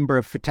greatest number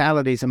of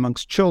fatalities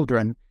amongst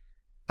children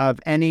of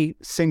any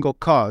single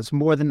cause,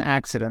 more than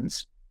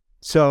accidents.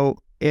 So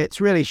it's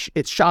really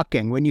it's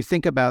shocking when you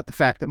think about the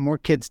fact that more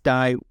kids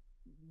die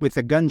with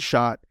a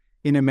gunshot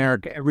in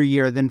America every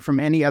year than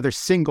from any other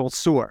single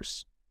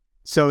source.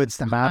 So it's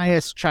the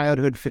highest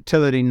childhood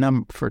fatality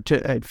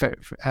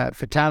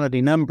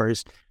fatality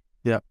numbers.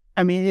 Yeah,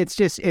 I mean, it's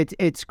just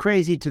it's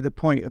crazy to the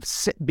point of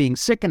being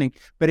sickening.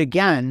 But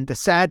again, the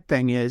sad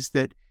thing is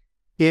that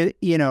there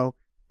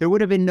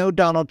would have been no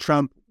Donald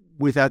Trump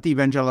without the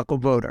evangelical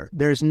voter.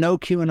 There's no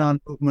QAnon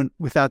movement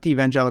without the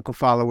evangelical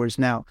followers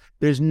now.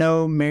 There's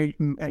no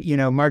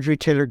Marjorie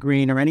Taylor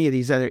Greene or any of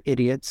these other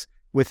idiots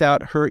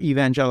without her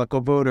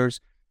evangelical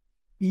voters.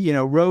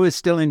 Roe is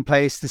still in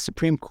place. The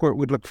Supreme Court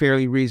would look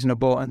fairly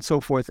reasonable and so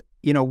forth.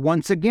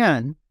 Once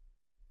again,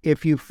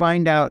 if you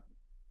find out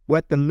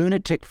what the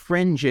lunatic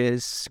fringe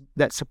is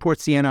that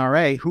supports the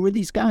NRA, who are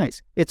these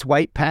guys? It's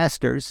white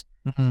pastors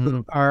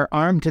who are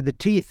armed to the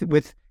teeth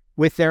with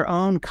their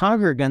own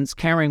congregants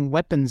carrying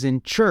weapons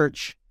in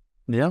church.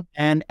 Yeah.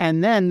 And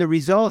then the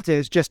result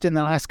is, just in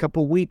the last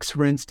couple of weeks,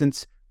 for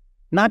instance,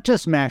 not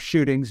just mass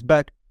shootings,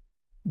 but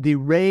the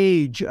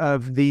rage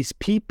of these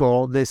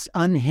people, this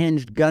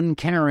unhinged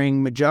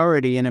gun-carrying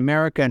majority in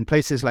America and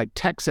places like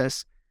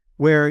Texas,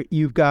 where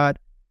you've got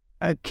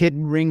a kid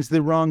rings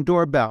the wrong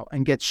doorbell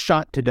and gets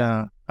shot to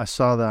death. I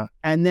saw that.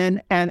 And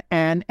then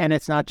and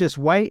it's not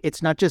just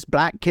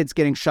black kids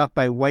getting shot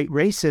by white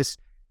racists.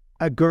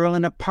 A girl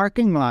in a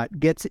parking lot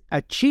gets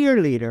a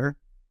cheerleader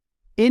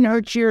in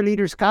her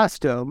cheerleader's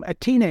costume.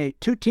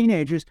 Two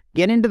teenagers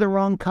get into the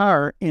wrong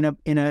car in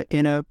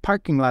a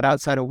parking lot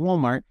outside of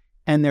Walmart,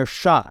 and they're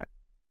shot.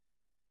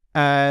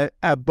 A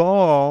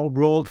ball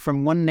rolled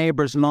from one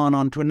neighbor's lawn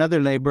onto another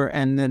neighbor,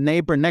 and the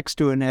neighbor next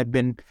to it had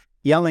been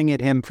yelling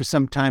at him for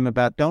some time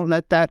about, don't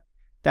let that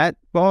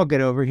ball get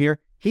over here.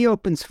 He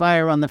opens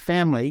fire on the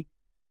family,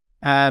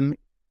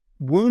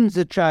 wounds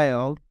a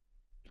child,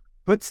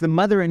 puts the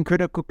mother in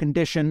critical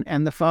condition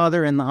and the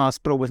father in the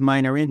hospital with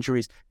minor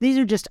injuries. These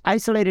are just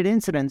isolated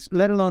incidents,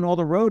 let alone all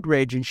the road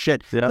rage and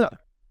shit. Yeah. Look,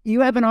 you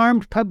have an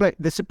armed public.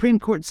 The Supreme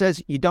Court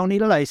says you don't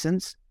need a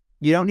license.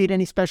 You don't need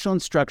any special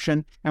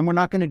instruction, and we're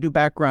not going to do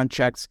background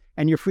checks,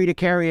 and you're free to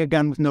carry a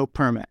gun with no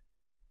permit.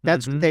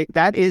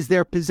 That is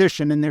their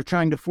position, and they're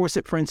trying to force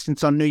it, for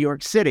instance, on New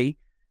York City,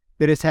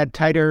 that has had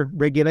tighter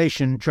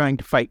regulation trying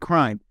to fight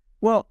crime.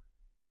 Well,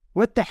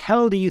 what the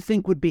hell do you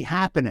think would be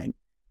happening?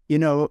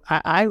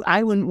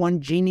 I wouldn't want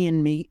Jeannie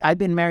and me. I've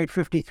been married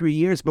 53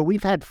 years, but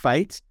we've had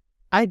fights.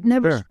 I'd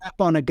never strap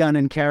on a gun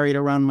and carry it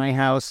around my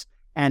house.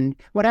 And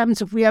what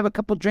happens if we have a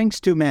couple drinks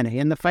too many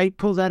and the fight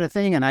pulls out a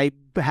thing and I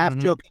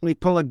half-jokingly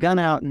pull a gun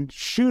out and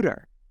shoot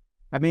her?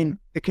 I mean,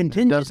 the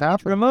contingency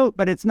is remote,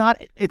 but it's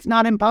not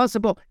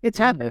impossible. It's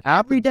happening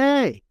every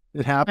day.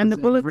 It happens. And the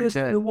bullet goes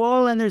through the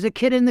wall and there's a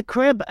kid in the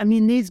crib. I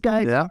mean, these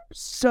guys are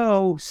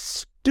so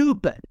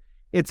stupid.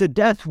 It's a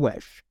death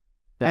wish.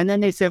 And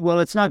then they said, well,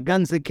 it's not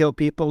guns that kill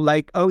people.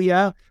 Like, oh,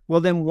 yeah?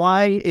 Well, then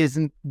why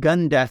isn't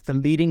gun death the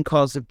leading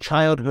cause of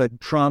childhood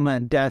trauma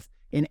and death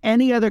in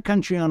any other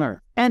country on earth?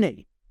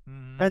 Any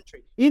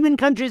country, even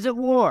countries at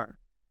war.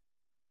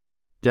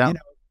 Yeah. You know,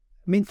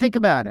 I mean, think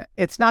about it.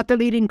 It's not the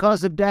leading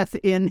cause of death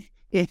in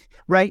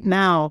right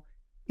now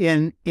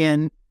in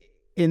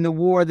the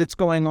war that's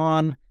going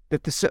on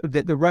that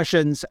the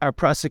Russians are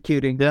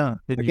prosecuting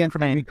against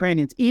the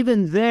Ukrainians.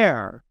 Even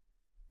there,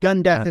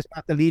 gun death is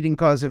not the leading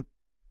cause of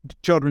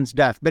children's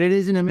death, but it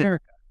is in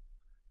America.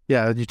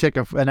 Yeah, you take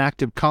an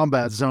active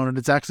combat zone, and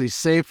it's actually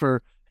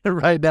safer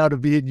right now to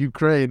be in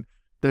Ukraine.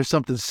 There's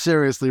something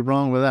seriously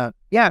wrong with that.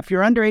 Yeah, if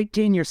you're under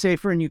 18, you're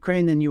safer in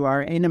Ukraine than you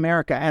are in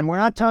America. And we're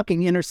not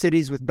talking inner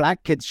cities with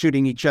black kids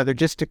shooting each other,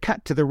 just to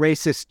cut to the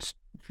racist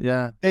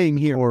thing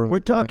here. We're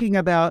talking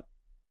about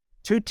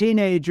two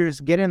teenagers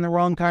get in the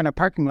wrong kind of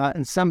parking lot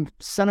and some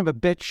son of a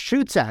bitch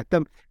shoots at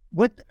them.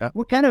 What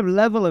kind of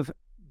level of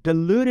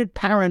deluded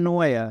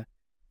paranoia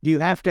do you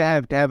have to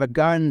have a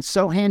gun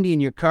so handy in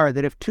your car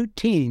that if two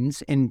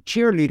teens in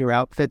cheerleader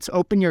outfits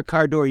open your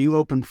car door, you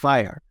open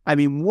fire? I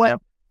mean, what?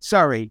 Yep.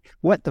 Sorry,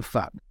 what the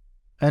fuck?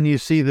 And you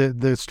see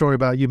the story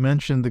about, you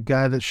mentioned the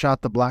guy that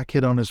shot the black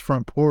kid on his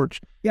front porch.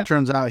 Yeah.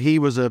 Turns out he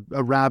was a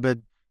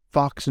rabid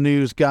Fox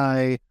News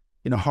guy,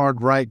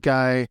 hard right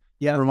guy.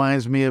 Yeah.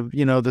 Reminds me of,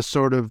 the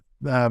sort of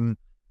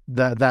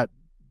that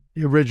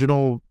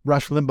original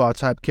Rush Limbaugh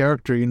type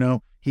character. He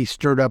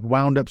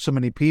wound up so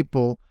many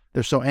people.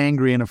 They're so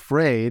angry and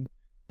afraid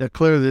that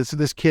clearly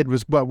this kid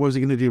what was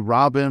he going to do?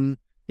 Rob him?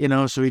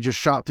 So he just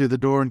shot through the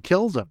door and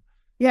killed him.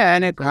 Yeah,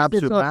 and it all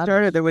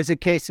started. There was a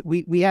case.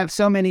 We have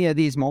so many of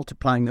these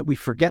multiplying that we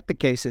forget the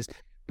cases.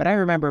 But I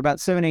remember about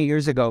 7-8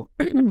 years ago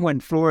when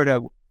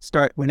Florida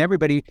when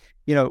everybody,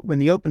 when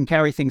the open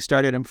carry thing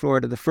started in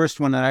Florida, the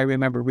first one that I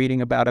remember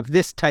reading about of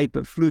this type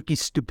of fluky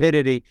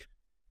stupidity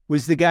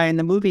was the guy in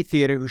the movie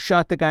theater who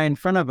shot the guy in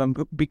front of him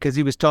because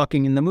he was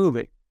talking in the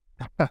movie.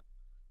 Well,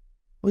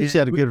 he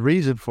had a good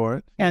reason for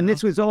it. And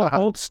this was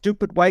old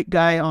stupid white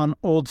guy on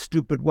old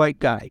stupid white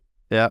guy.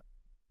 Yeah.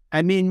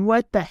 I mean,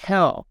 what the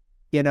hell?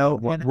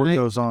 What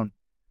goes on?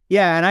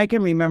 Yeah, and I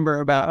can remember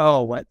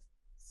about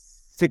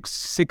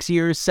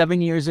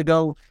 7 years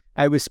ago,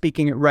 I was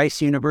speaking at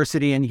Rice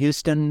University in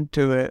Houston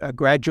to a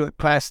graduate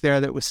class there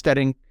that was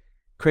studying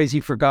Crazy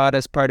for God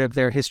as part of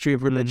their History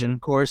of Religion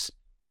course.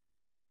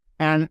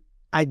 And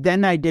I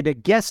did a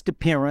guest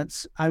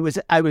appearance. I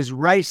was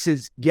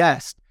Rice's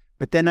guest,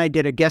 but then I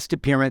did a guest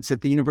appearance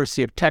at the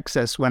University of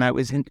Texas when I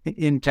was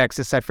in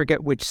Texas. I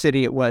forget which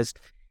city it was.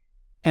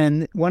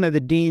 And one of the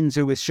deans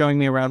who was showing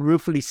me around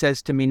ruefully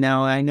says to me,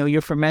 now, I know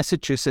you're from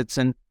Massachusetts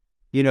and,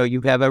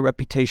 you have a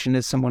reputation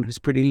as someone who's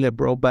pretty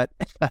liberal, but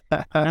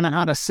I don't know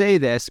how to say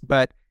this,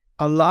 but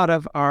a lot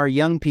of our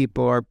young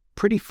people are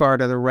pretty far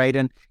to the right.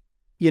 And,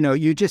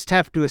 you just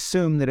have to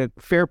assume that a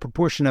fair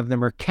proportion of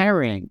them are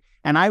carrying.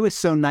 And I was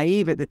so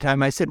naive at the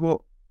time. I said,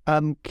 well,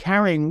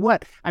 carrying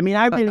what? I mean,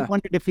 I really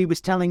wondered if he was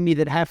telling me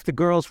that half the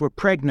girls were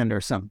pregnant or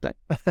something.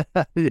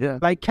 Yeah.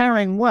 Like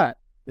carrying what?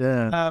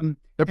 Yeah.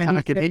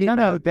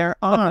 No, they're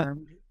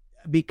armed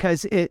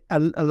because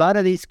a lot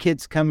of these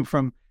kids come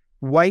from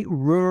white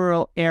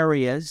rural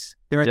areas.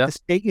 They're at the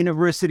state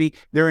university.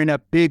 They're in a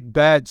big,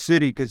 bad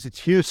city because it's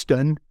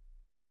Houston.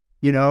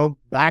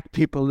 Black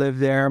people live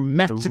there.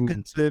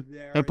 Mexicans live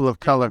there. People of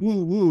color.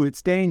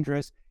 It's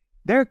dangerous.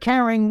 They're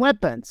carrying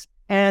weapons.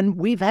 And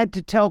we've had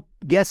to tell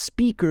guest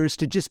speakers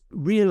to just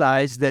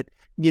realize that,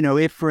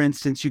 if, for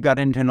instance, you got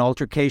into an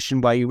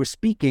altercation while you were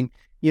speaking,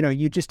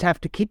 you just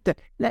have to keep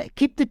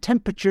the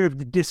temperature of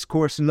the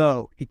discourse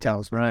low, he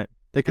tells me. Right.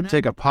 They could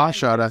take a pot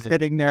shot at it.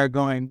 Sitting there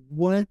going,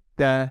 what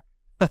the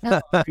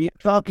hell are you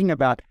talking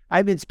about?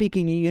 I've been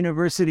speaking at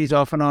universities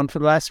off and on for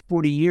the last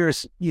 40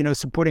 years,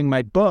 supporting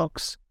my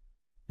books.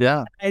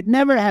 Yeah. I'd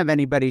never have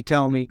anybody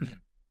tell me,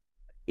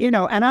 and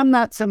I'm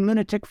not some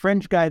lunatic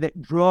French guy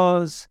that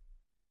draws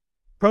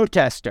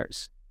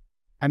protesters.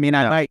 I mean,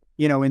 I might,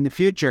 in the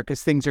future,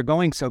 because things are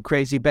going so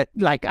crazy, but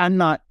I'm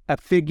not a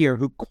figure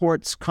who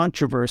courts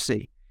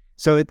controversy.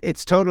 So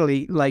it's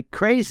totally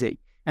crazy.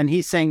 And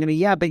he's saying to me,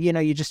 yeah, but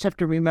you just have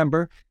to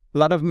remember, a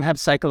lot of them have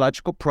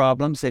psychological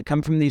problems. They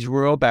come from these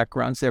rural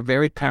backgrounds. They're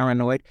very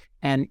paranoid.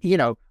 And,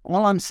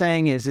 all I'm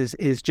saying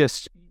is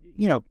just,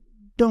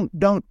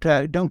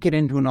 don't get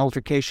into an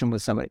altercation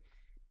with somebody.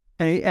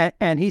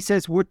 And he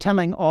says, we're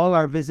telling all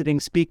our visiting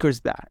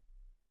speakers that.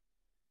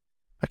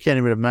 I can't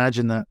even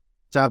imagine that.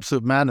 It's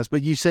absolute madness.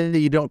 But you say that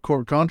you don't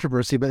court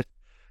controversy, but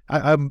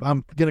I'm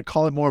going to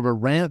call it more of a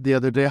rant the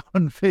other day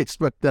on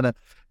Facebook than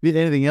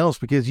anything else,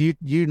 because you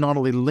not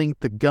only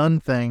linked the gun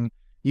thing,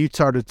 you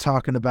started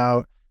talking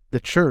about the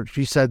church.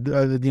 You said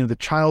the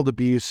child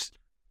abuse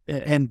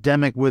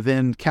endemic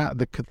within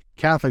the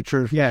Catholic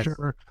Church. Yes.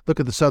 Sure. Look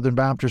at the Southern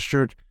Baptist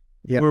Church.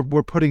 Yeah.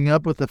 We're putting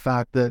up with the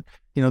fact that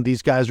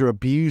these guys are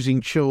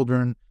abusing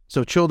children.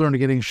 So children are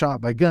getting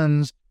shot by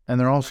guns, and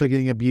they're also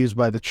getting abused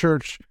by the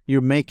church. You're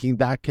making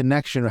that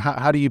connection.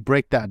 How do you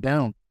break that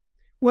down?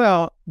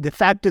 Well, the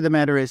fact of the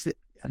matter is that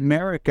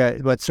America,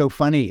 what's so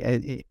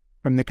funny,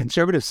 from the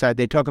conservative side,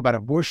 they talk about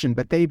abortion,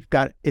 but they've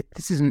got it.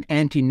 This is an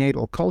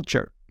antenatal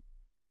culture.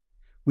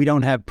 We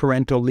don't have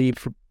parental leave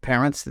for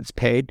parents that's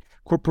paid.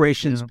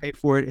 Corporations pay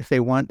for it if they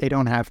want. They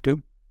don't have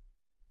to.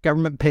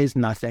 Government pays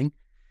nothing.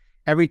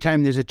 Every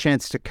time there's a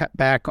chance to cut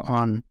back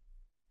on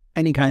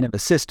any kind of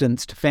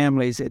assistance to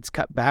families, it's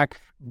cut back.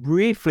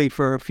 Briefly,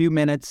 for a few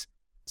minutes,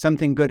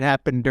 something good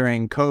happened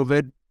during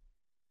COVID,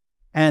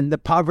 and the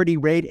poverty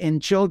rate in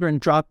children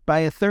dropped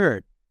by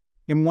 1/3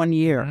 in 1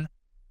 year.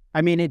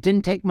 I mean, it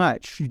didn't take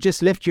much. You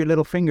just lift your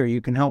little finger,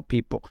 you can help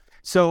people.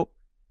 So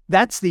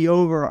that's the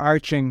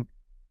overarching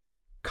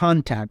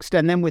context.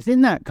 And then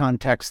within that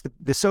context,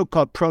 the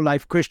so-called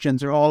pro-life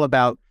Christians are all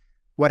about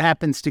what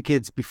happens to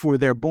kids before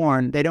they're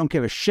born. They don't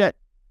give a shit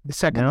the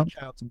second the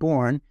child's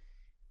born.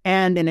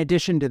 And in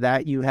addition to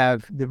that, you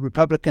have the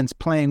Republicans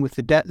playing with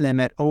the debt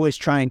limit, always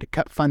trying to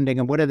cut funding.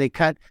 And what do they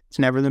cut? It's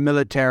never the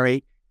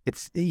military.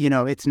 It's,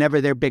 it's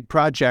never their big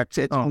projects.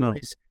 It's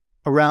always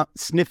around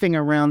sniffing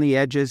around the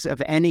edges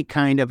of any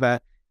kind of a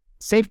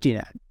safety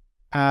net.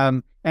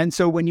 And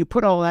so when you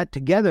put all that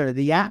together,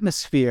 the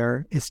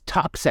atmosphere is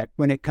toxic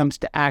when it comes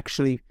to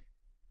actually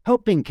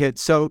helping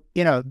kids. So,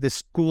 the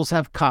schools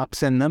have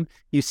cops in them.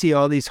 You see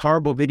all these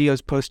horrible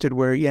videos posted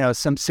where,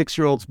 some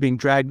 6-year-olds being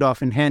dragged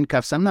off in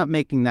handcuffs. I'm not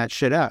making that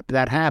shit up.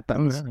 That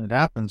happens. Oh, yeah, it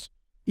happens.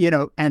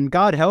 And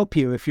God help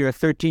you if you're a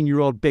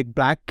 13-year-old big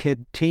black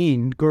kid,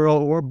 teen, girl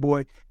or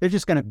boy, they're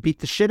just going to beat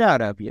the shit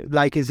out of you.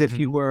 Like as if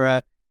you were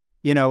a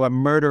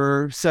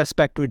murderer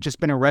suspect who had just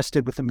been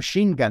arrested with a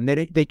machine gun.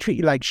 They treat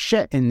you like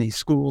shit in these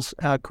schools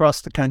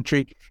across the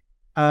country.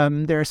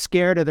 They're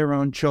scared of their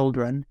own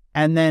children.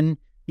 And then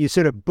you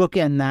sort of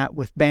bookend that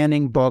with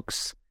banning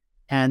books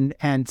and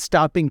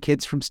stopping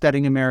kids from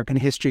studying American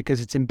history because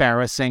it's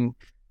embarrassing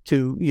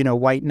to,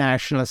 white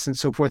nationalists and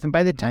so forth. And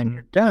by the time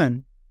you're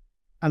done,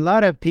 a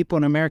lot of people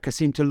in America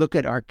seem to look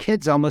at our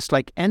kids almost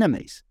like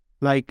enemies.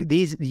 Like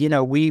these,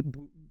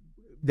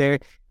 they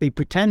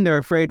pretend they're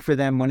afraid for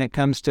them when it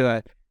comes to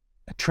a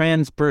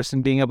trans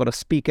person being able to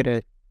speak at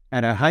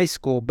a high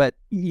school. But,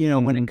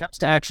 when it comes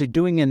to actually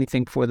doing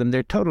anything for them,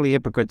 they're totally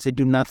hypocrites. They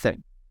do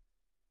nothing.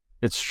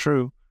 It's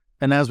true.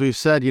 And as we've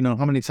said,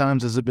 how many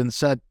times has it been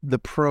said, the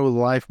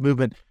pro-life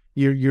movement,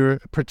 you're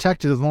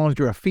protected as long as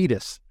you're a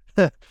fetus.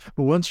 But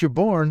once you're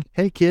born,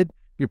 hey, kid,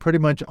 you're pretty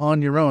much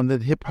on your own. The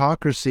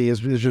hypocrisy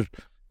is just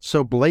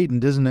so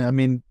blatant, isn't it? I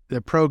mean,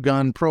 the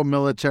pro-gun,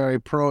 pro-military,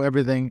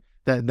 pro-everything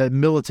that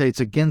militates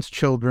against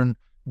children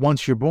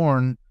once you're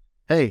born,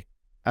 hey,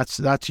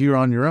 that's you're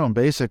on your own,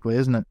 basically,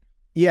 isn't it?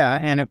 Yeah,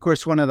 and of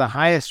course, one of the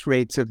highest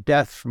rates of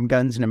death from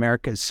guns in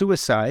America is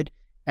suicide.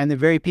 And the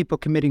very people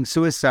committing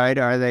suicide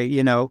are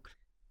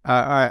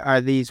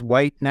are these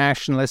white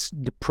nationalists,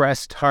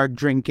 depressed,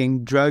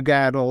 hard-drinking,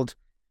 drug-addled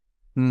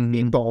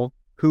people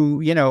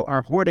who,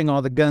 are hoarding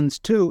all the guns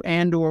too,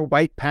 and or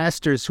white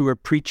pastors who are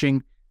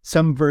preaching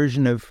some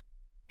version of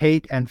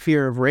hate and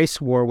fear of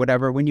race war,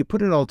 whatever. When you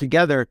put it all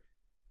together,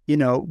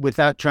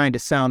 without trying to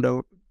sound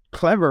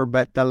clever,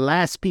 but the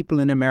last people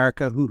in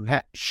America who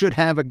should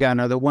have a gun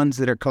are the ones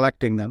that are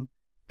collecting them.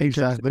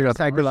 Exactly. Their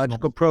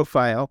psychological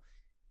profile.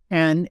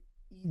 And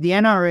the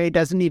NRA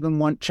doesn't even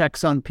want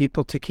checks on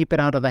people to keep it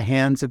out of the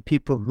hands of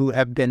people who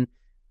have been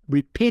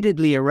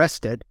repeatedly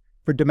arrested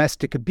for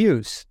domestic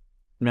abuse.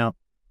 No.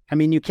 I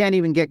mean, you can't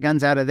even get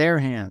guns out of their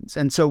hands.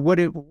 And so what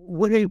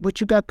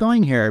you got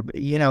going here?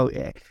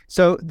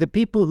 So the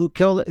people who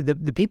kill,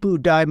 the people who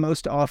die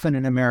most often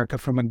in America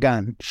from a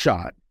gun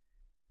shot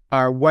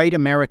are white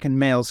American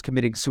males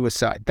committing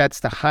suicide. That's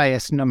the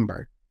highest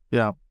number.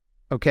 Yeah.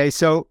 Okay.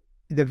 So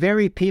the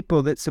very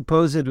people that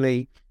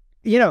supposedly,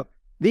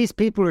 these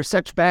people are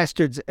such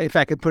bastards, if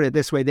I could put it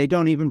this way, they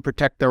don't even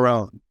protect their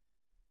own.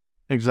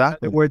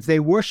 Exactly. In other words, they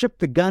worship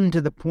the gun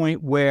to the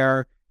point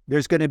where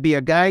there's going to be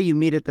a guy you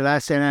meet at the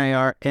last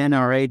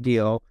NRA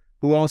deal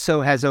who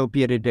also has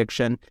opiate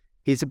addiction.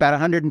 He's about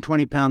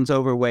 120 pounds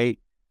overweight.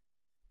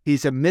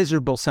 He's a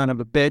miserable son of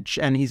a bitch,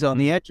 and he's on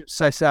the edge of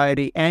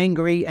society,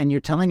 angry, and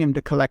you're telling him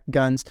to collect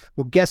guns.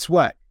 Well, guess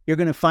what? You're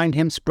going to find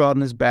him sprawled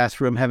in his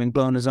bathroom having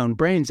blown his own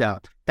brains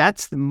out.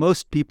 That's the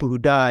most people who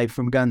die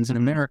from guns in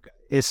America,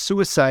 is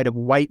suicide of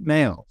white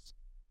males.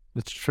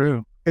 It's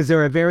true. Because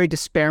they're a very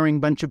despairing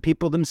bunch of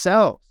people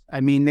themselves.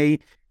 I mean,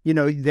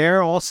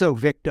 they're also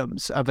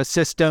victims of a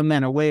system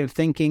and a way of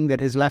thinking that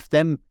has left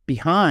them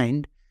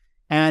behind.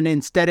 And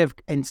instead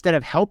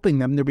of helping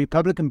them, the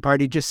Republican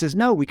Party just says,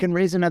 no, we can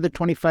raise another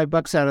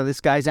 $25 out of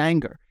this guy's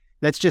anger.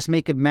 Let's just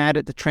make him mad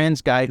at the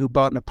trans guy who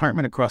bought an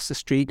apartment across the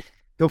street.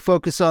 They'll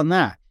focus on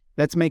that.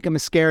 Let's make him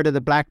scared of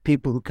the black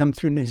people who come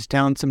through his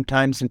town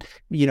sometimes, and,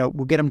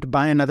 we'll get him to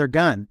buy another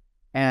gun.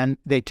 And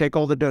they take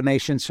all the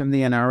donations from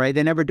the NRA.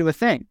 They never do a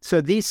thing. So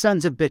these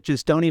sons of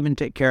bitches don't even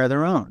take care of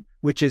their own,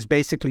 which is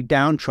basically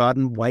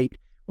downtrodden white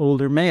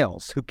older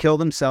males who kill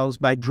themselves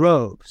by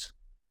droves.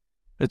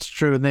 It's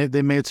true. And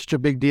they made such a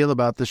big deal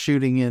about the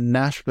shooting in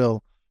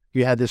Nashville.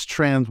 You had this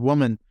trans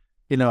woman,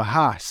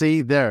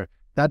 see there,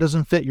 that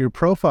doesn't fit your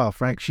profile,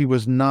 Frank. She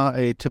was not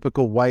a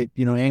typical white,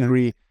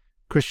 angry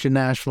Christian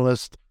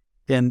nationalist.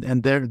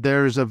 and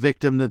there's a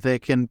victim that they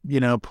can,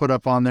 put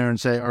up on there and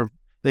say, or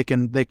they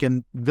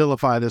can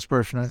vilify this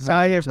person.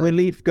 Sigh of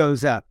relief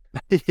goes up.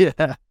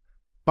 Yeah.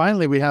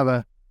 Finally, we have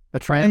a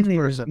trans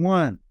person.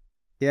 One.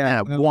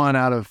 Yeah. One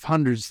out of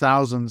hundreds,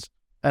 thousands.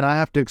 And I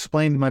have to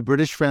explain to my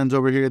British friends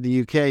over here in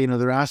the UK,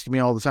 they're asking me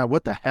all the time,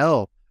 what the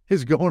hell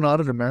is going on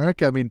in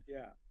America? I mean,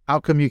 how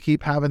come you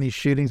keep having these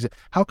shootings?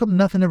 How come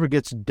nothing ever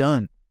gets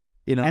done?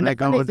 And the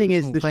funny thing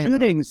is, the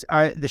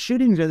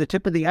shootings are the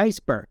tip of the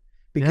iceberg,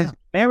 because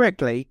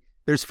numerically,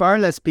 there's far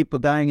less people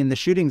dying in the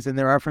shootings than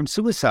there are from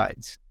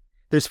suicides.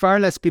 There's far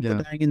less people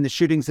dying in the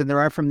shootings than there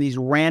are from these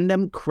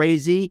random,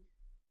 crazy,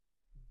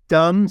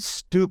 dumb,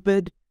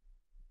 stupid,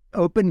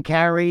 open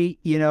carry,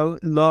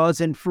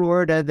 laws in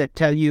Florida that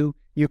tell you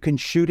can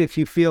shoot if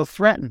you feel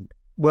threatened.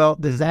 Well,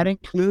 does that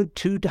include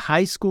 2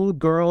 high school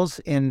girls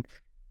in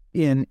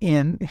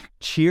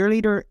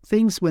cheerleader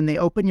things? When they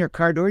open your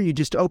car door, you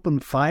just open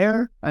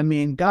fire? I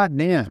mean, God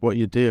damn. What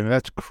you do.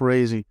 That's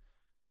crazy.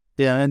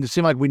 Yeah, and it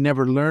seemed like we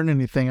never learned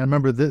anything. I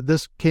remember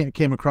this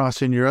came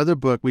across in your other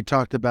book. We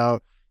talked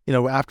about,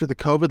 after the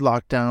COVID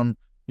lockdown,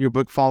 your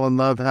book, Fall in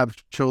Love, Have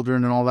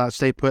Children and all that,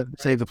 Stay Put,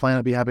 Save the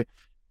Planet, Be Happy.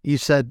 You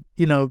said,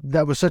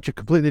 that was such a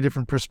completely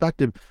different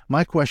perspective.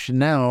 My question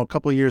now, a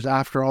couple of years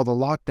after all the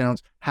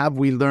lockdowns, have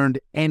we learned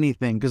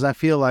anything? Because I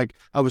feel like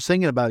I was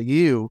thinking about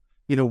you,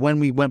 when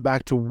we went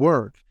back to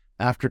work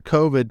after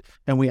COVID,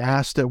 and we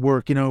asked at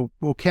work,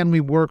 well, can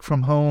we work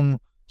from home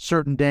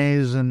certain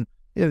days? And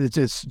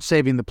it's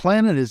saving the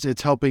planet,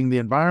 it's helping the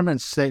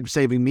environment,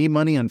 saving me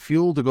money on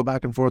fuel to go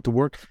back and forth to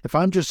work. If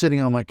I'm just sitting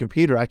on my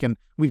computer,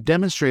 we've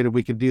demonstrated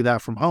we can do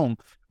that from home.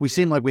 We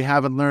seem like we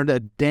haven't learned a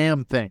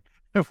damn thing.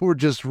 We're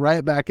just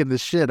right back in the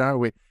shit,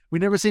 aren't we? We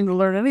never seem to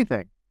learn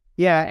anything.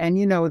 Yeah, and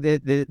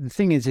the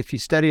thing is, if you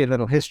study a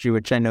little history,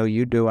 which I know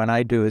you do and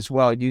I do as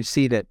well, you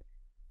see that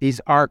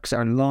these arcs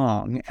are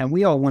long, and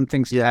we all want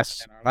things to happen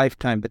in our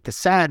lifetime. But the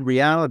sad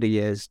reality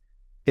is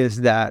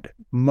that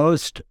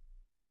most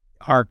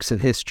arcs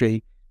of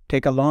history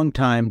take a long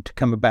time to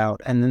come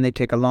about, and then they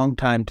take a long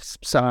time to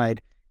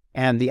subside,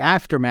 and the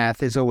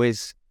aftermath is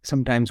always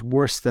sometimes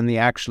worse than the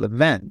actual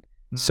event.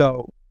 Mm-hmm.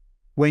 So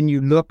when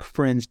you look,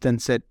 for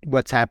instance, at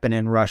what's happened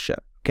in Russia,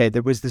 okay,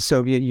 there was the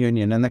Soviet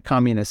Union and the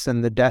communists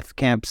and the death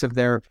camps of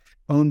their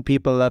own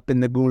people up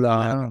in the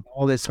Gulag, and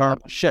all this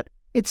horrible shit.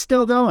 It's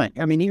still going.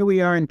 I mean, here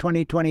we are in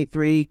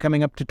 2023,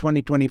 coming up to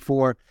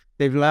 2024.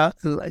 They've,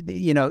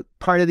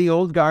 part of the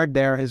old guard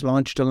there has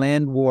launched a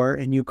land war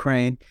in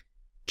Ukraine.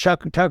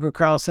 Tucker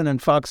Carlson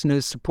and Fox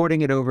News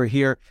supporting it over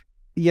here.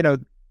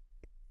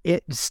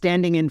 It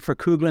standing in for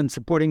Kugler,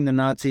 supporting the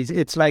Nazis.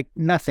 It's like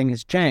nothing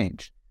has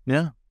changed.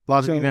 Yeah. A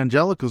lot of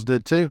evangelicals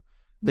did too.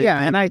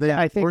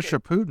 I think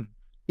worship Putin.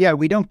 Yeah,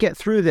 we don't get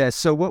through this.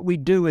 So what we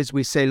do is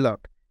we say,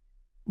 look,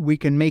 we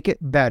can make it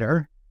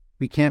better.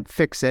 We can't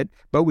fix it,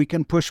 but we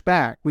can push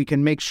back. We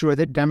can make sure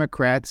that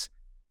Democrats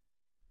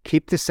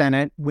keep the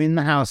Senate, win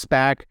the House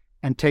back,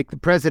 and take the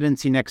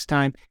presidency next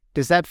time.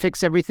 Does that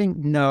fix everything?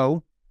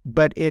 No,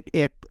 but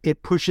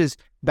it pushes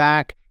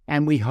back,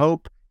 and we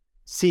hope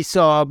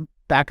seesaw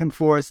back and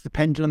forth, the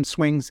pendulum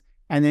swings,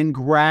 and then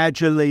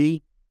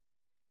gradually,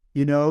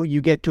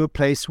 you get to a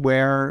place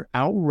where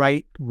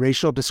outright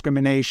racial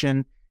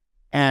discrimination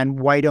and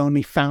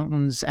white-only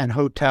fountains and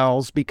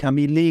hotels become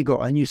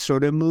illegal, and you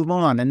sort of move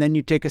on, and then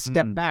you take a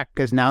step back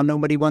because now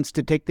nobody wants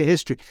to take the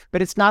history.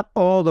 But it's not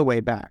all the way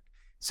back.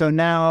 So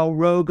now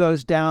Roe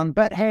goes down,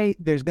 but hey,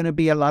 there's going to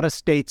be a lot of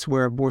states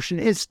where abortion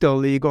is still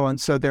legal, and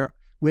so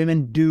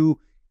women do,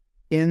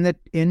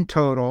 in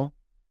total,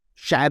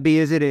 shabby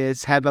as it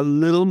is, have a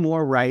little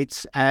more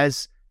rights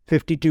as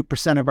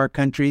 52% of our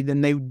country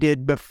than they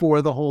did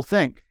before the whole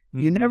thing.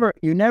 Mm-hmm.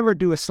 You never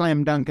do a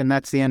slam dunk, and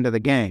that's the end of the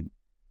game.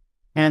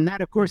 And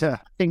that, of course, I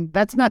think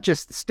that's not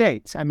just the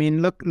states. I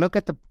mean, look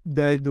at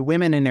the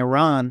women in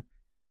Iran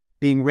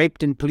being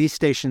raped in police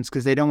stations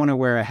because they don't want to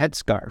wear a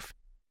headscarf.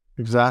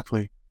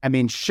 Exactly. I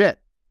mean, shit.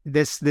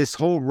 This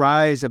whole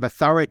rise of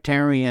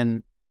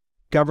authoritarian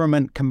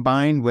government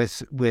combined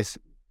with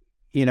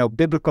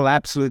biblical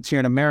absolutes here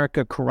in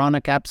America,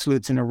 Quranic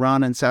absolutes in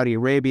Iran and Saudi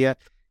Arabia,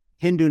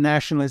 Hindu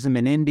nationalism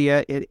in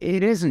India. It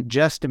isn't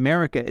just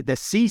America. The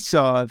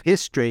seesaw of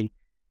history,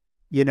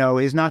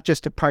 is not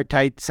just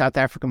apartheid South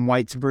African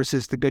whites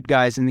versus the good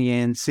guys in the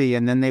ANC,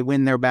 and then they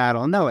win their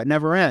battle. No, it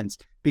never ends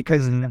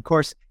because, of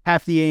course,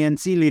 half the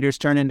ANC leaders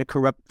turn into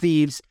corrupt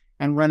thieves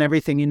and run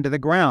everything into the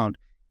ground.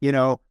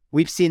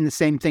 We've seen the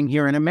same thing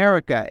here in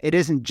America. It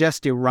isn't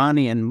just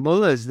Iranian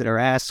mullahs that are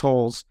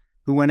assholes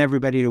who want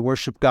everybody to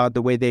worship God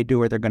the way they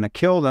do or they're going to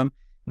kill them.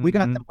 We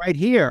got them right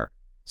here.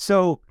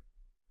 So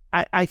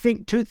I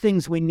think two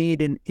things we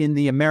need in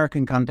the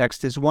American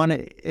context is one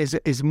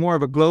is more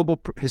of a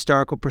global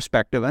historical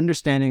perspective,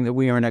 understanding that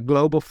we are in a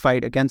global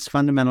fight against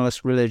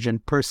fundamentalist religion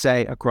per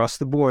se across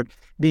the board,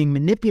 being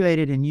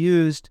manipulated and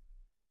used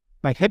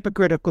by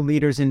hypocritical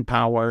leaders in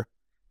power,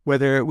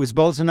 whether it was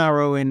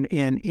Bolsonaro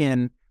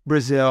in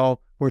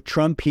Brazil or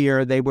Trump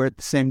here, they were at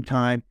the same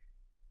time,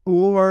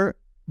 or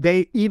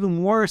they,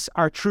 even worse,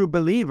 are true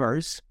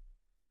believers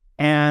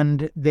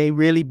and they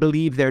really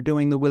believe they're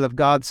doing the will of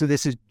God. So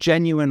this is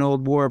genuine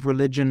old war of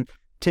religion.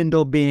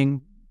 Tyndall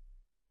being,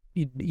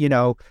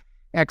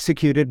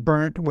 executed,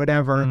 burnt,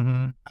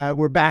 whatever.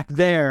 We're back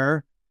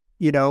there,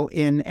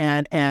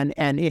 and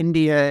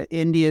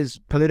India's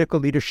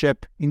political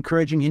leadership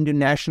encouraging Hindu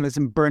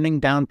nationalism, burning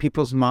down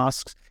people's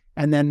mosques,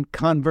 and then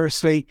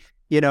conversely,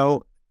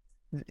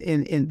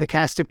 in the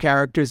cast of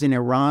characters in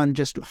Iran,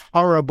 just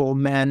horrible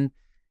men,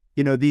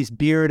 these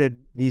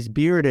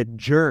bearded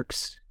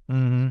jerks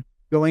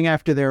going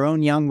after their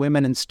own young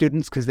women and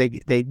students because they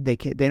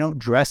don't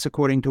dress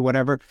according to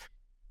whatever.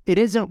 It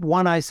isn't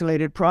one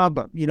isolated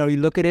problem. You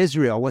look at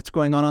Israel, what's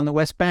going on the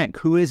West Bank?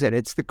 Who is it?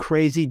 It's the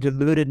crazy,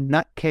 deluded,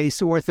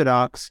 nutcase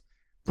Orthodox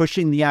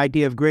pushing the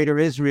idea of greater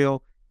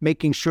Israel,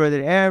 making sure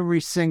that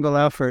every single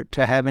effort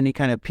to have any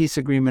kind of peace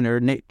agreement or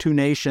two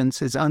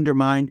nations is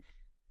undermined,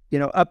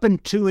 up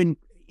into,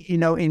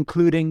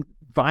 including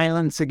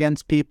violence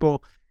against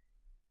people.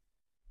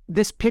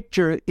 This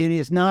picture, it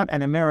is not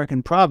an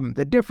American problem.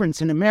 The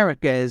difference in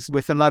America is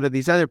with a lot of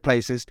these other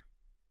places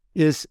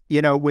is,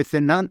 with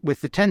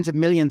the tens of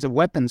millions of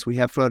weapons we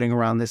have floating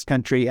around this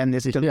country, and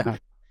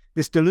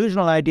this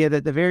delusional idea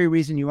that the very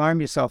reason you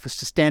arm yourself is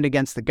to stand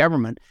against the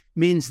government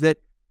means that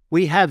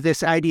we have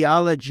this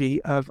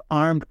ideology of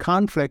armed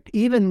conflict,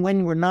 even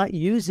when we're not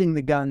using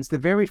the guns. The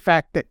very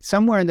fact that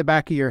somewhere in the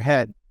back of your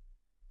head,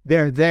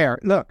 they're there.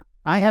 Look,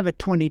 I have a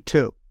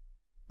 22.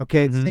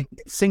 Okay, it's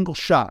single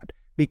shot,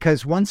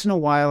 because once in a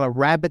while a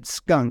rabid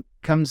skunk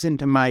comes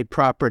into my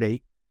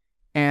property,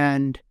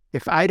 and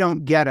if I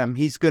don't get him,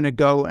 he's going to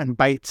go and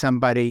bite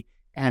somebody,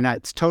 and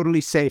it's totally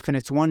safe, and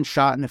it's one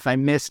shot, and if I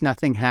miss,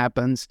 nothing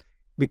happens.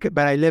 But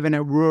I live in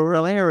a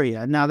rural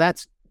area. Now,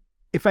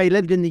 if I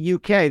lived in the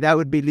UK, that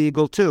would be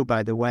legal too,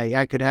 by the way.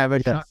 I could have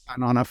a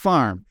shotgun on a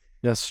farm.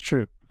 That's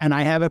true. And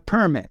I have a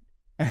permit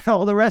and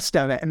all the rest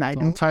of it, and I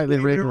don't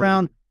wave it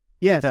around.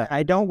 Yes,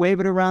 I don't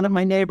wave it around at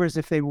my neighbors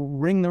if they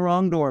ring the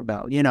wrong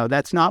doorbell.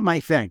 That's not my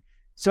thing.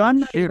 So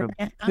I'm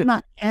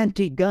not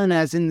anti-gun,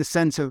 as in the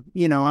sense of,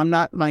 I'm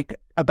not like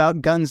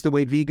about guns the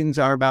way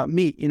vegans are about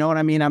meat. You know what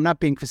I mean? I'm not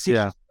being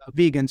facetious about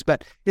vegans,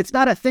 but it's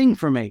not a thing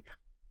for me.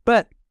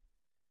 But,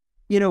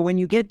 when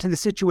you get to the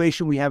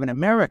situation we have in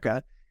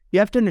America, you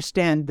have to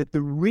understand that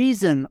the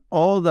reason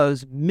all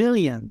those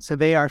millions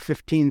of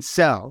AR-15s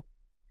sell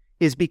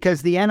is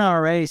because the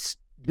NRA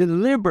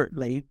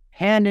deliberately,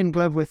 hand in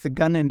glove with the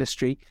gun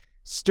industry,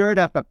 stirred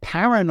up a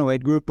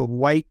paranoid group of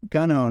white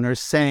gun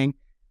owners saying,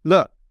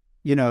 look,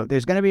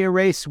 there's going to be a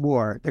race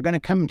war. They're going to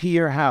come to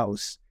your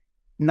house.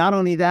 Not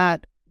only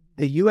that,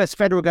 the U.S.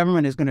 federal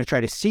government is going to try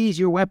to seize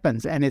your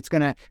weapons, and they're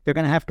going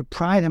to have to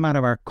pry them out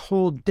of our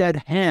cold,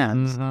 dead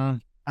hands.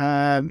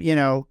 And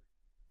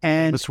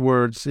famous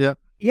words. Yep.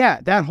 Yeah,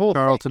 that whole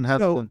Charlton thing.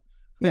 Heston.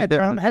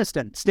 Charlton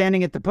Heston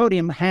standing at the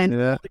podium, holding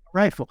a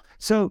rifle.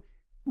 So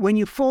when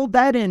you fold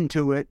that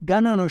into it,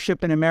 gun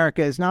ownership in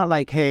America is not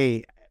like,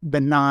 hey,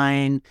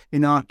 benign,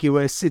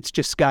 innocuous. It's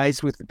just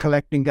guys with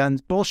collecting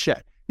guns.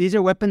 Bullshit. These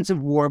are weapons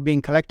of war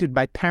being collected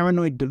by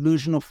paranoid,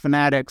 delusional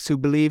fanatics who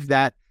believe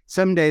that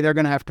someday they're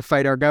going to have to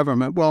fight our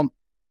government. Well,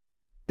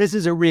 this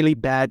is a really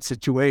bad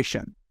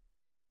situation.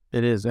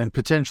 It is, and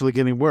potentially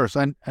getting worse.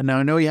 And now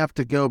I know you have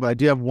to go, but I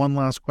do have one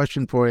last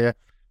question for you.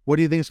 What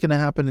do you think is going to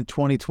happen in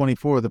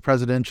 2024, the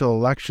presidential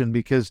election?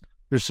 Because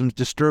there's some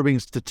disturbing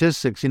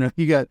statistics.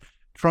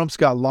 Trump's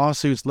got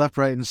lawsuits left,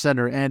 right, and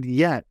center, and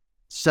yet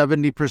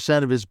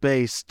 70% of his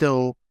base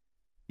still,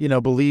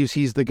 believes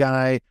he's the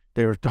guy.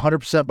 They're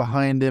 100%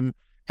 behind him.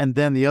 And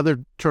then the other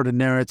sort of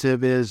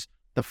narrative is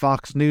the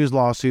Fox News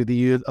lawsuit that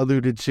you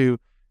alluded to.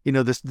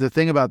 The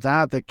thing about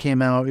that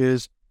came out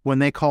is when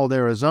they called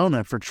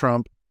Arizona for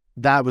Trump,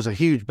 that was a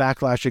huge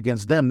backlash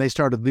against them. They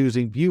started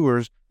losing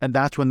viewers, and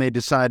that's when they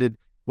decided,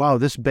 wow,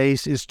 this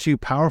base is too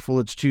powerful.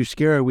 It's too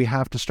scary. We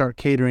have to start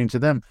catering to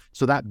them.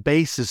 So that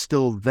base is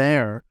still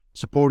there,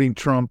 supporting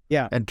Trump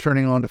and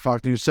turning on to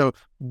Fox News. So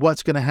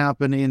what's going to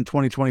happen in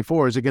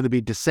 2024? Is it going to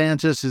be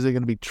DeSantis? Is it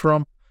going to be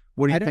Trump?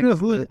 What do you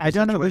think? I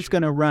don't know who's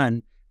going to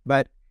run,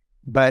 but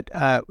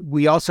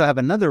we also have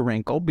another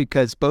wrinkle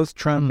because both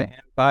Trump and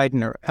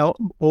Biden are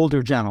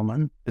older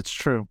gentlemen. It's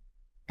true.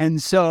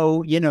 And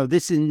so,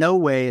 this in no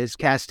way is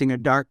casting a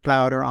dark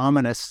cloud or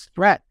ominous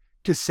threat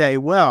to say,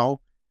 well,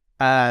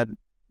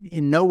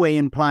 in no way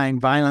implying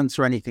violence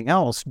or anything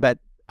else, but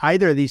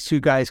either of these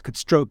two guys could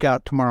stroke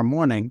out tomorrow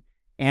morning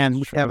and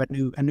we have a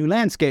new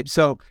landscape.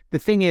 So the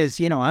thing is,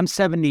 I'm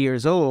 70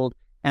 years old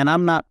and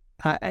I'm not,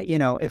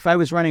 if I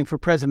was running for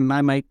president,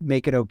 I might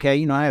make it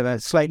okay. I have a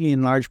slightly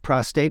enlarged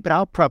prostate, but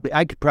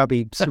I could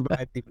probably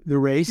survive the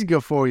race. You go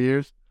 4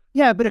 years.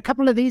 Yeah, but a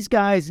couple of these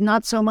guys,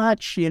 not so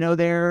much.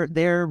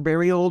 They're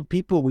very old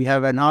people. We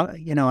have an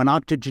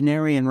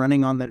octogenarian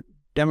running on the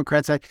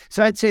Democrat side.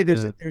 So I'd say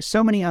there's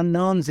so many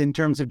unknowns in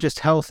terms of just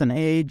health and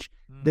age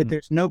that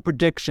there's no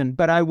prediction.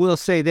 But I will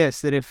say this,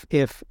 that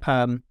if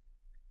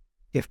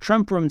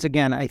Trump runs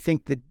again, I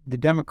think that the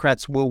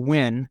Democrats will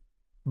win,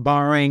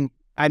 win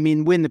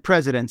the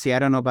presidency. I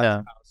don't know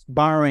about the House,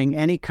 barring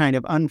any kind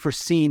of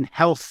unforeseen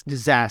health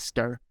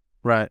disaster.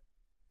 Right.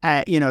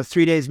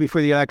 3 days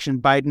before the election,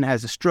 Biden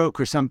has a stroke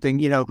or something,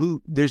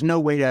 there's no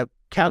way to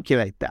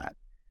calculate that.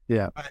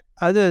 Yeah. But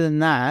other than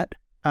that,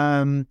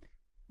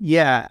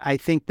 I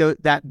think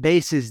that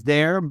base is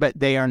there, but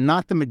they are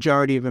not the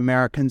majority of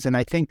Americans. And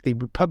I think the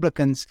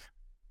Republicans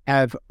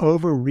have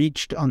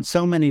overreached on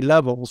so many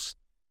levels.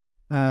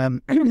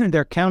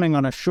 They're counting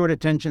on a short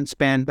attention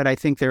span, but I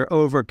think they're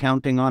over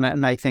counting on it.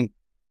 And I think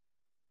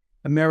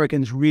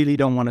Americans really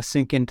don't want to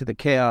sink into the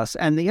chaos.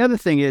 And the other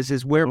thing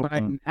is where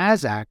Biden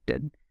has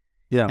acted.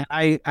 Yeah.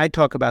 And I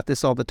talk about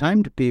this all the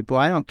time to people.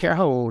 I don't care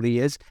how old he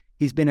is.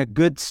 He's been a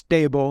good,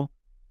 stable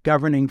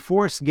governing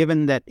force,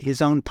 given that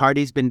his own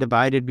party's been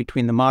divided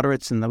between the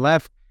moderates and the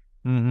left.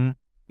 Mm-hmm.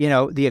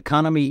 The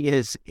economy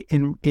is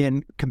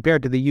in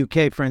compared to the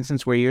UK, for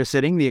instance, where you're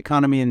sitting, the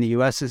economy in the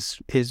US is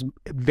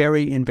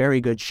in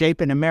very good shape,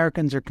 and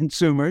Americans are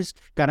consumers.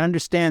 Got to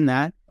understand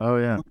that. Oh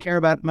yeah. Don't care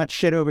about much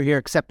shit over here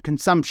except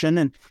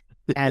consumption,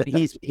 and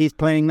he's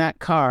playing that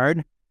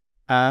card.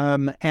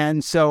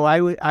 And so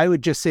I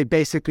would just say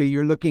basically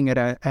you're looking at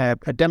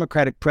a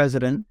Democratic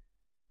president,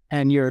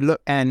 and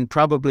and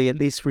probably at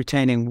least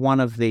retaining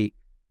one of the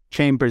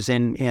chambers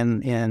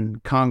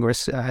in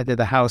Congress, either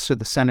the House or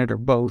the Senate or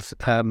both.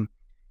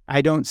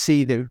 I don't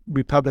see the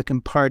Republican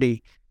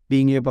Party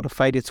being able to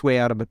fight its way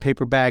out of a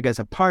paper bag as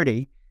a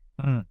party,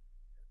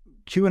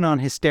 QAnon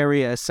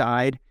hysteria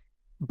aside.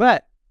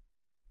 But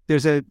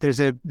there's a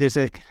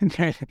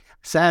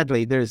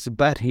sadly, there's a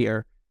but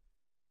here.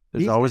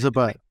 There's always a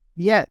but.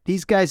 Yeah,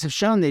 these guys have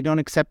shown they don't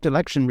accept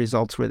election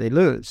results where they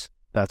lose.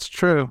 That's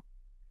true.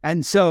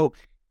 And so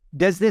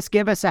does this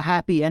give us a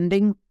happy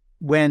ending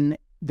when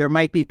there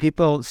might be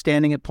people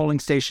standing at polling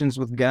stations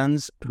with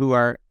guns who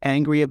are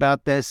angry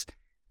about this?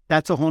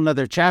 That's a whole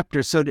nother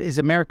chapter. So is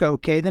America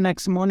okay the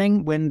next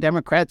morning when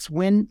Democrats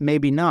win?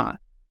 Maybe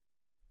not.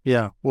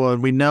 Yeah. Well,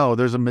 and we know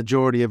there's a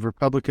majority of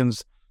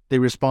Republicans. They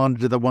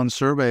responded to the one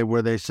survey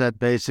where they said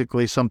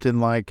basically something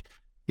like,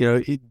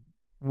 will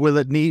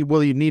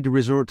you need to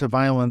resort to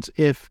violence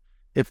if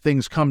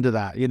things come to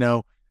that,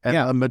 And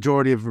a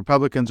majority of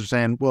Republicans are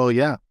saying, well,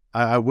 yeah,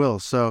 I will.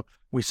 So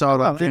we saw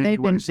that.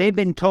 Well, they've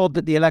been told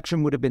that the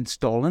election would have been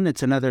stolen.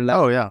 It's another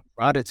level. Oh yeah,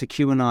 fraud. It's a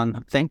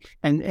QAnon thing,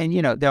 and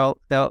they'll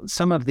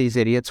some of these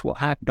idiots will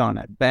act on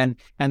it,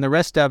 and the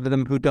rest of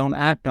them who don't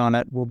act on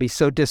it will be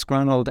so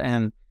disgruntled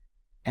and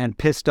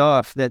pissed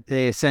off that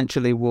they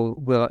essentially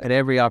will at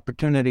every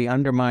opportunity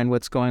undermine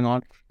what's going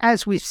on,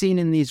 as we've seen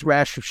in these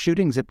rash of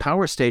shootings at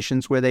power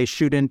stations where they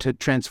shoot into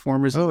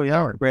transformers. Oh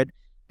yeah, grid,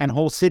 and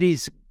whole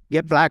cities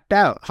get blacked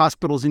out,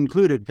 hospitals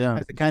included. Yeah,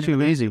 as a kind too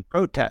of easy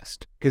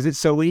protest because it's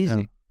so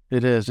easy. Yeah,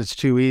 it is. It's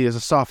too easy. It's a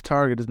soft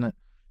target, isn't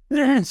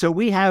it? So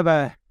we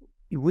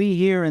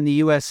here in the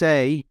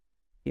USA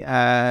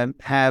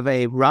have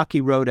a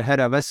rocky road ahead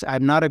of us.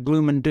 I'm not a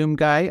gloom and doom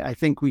guy. I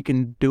think we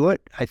can do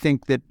it. I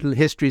think that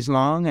history's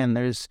long and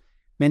there's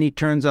many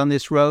turns on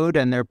this road,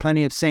 and there are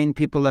plenty of sane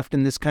people left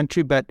in this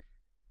country. But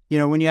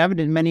when you have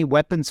many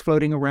weapons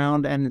floating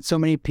around and so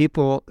many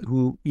people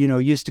who,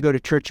 used to go to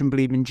church and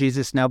believe in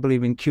Jesus now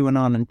believe in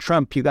QAnon and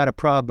Trump, you got a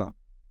problem.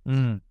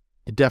 You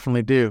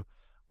definitely do.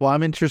 Well,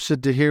 I'm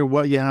interested to hear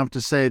what you have to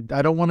say.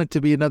 I don't want it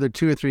to be another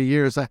 2 or 3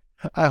 years.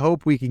 I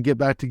hope we can get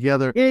back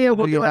together. Yeah,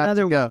 we'll do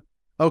another one.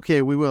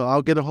 Okay, we will.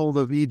 I'll get a hold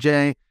of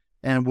EJ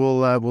and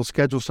we'll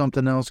schedule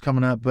something else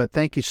coming up. But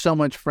thank you so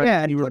much, Frank.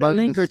 Yeah, and put a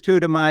link or two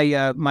to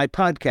my my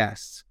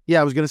podcasts.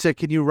 Yeah, I was going to say,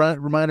 can you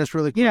remind us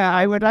really quick? Yeah,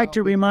 I would like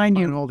to remind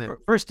you,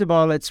 first of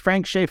all, it's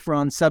Frank Schaeffer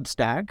on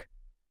Substack,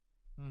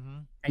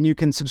 and you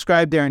can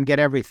subscribe there and get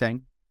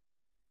everything.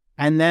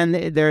 And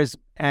then there's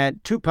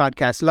 2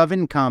 podcasts, Love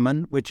in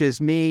Common, which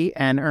is me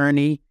and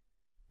Ernie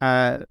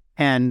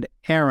and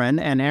Erin.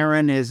 And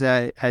Erin is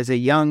a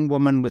young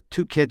woman with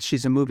 2 kids.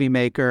 She's a movie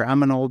maker.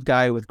 I'm an old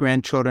guy with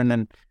grandchildren,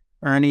 and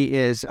Ernie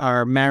is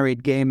our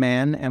married gay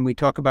man, and we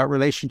talk about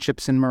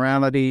relationships and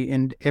morality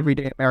in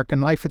everyday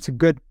American life. It's a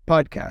good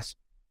podcast.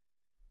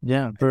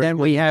 Yeah. And then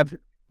we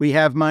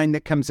have mine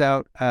that comes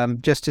out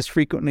just as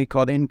frequently,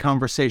 called In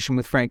Conversation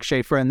with Frank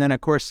Schaeffer. And then,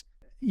 of course,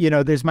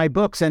 there's my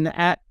books. And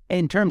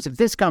in terms of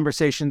this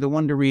conversation, the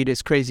one to read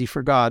is Crazy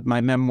for God,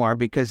 my memoir,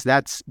 because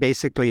that's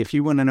basically, if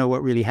you want to know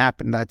what really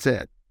happened, that's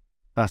it.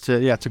 That's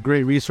it. Yeah, it's a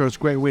great resource,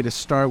 great way to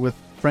start with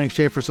Frank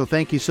Schaeffer. So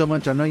thank you so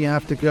much. I know you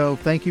have to go.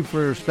 Thank you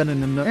for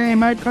spending the Hey,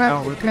 my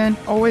pleasure.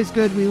 Always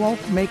good. We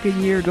won't make a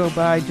year go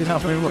by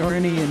just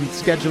Ernie and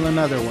schedule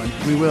another one.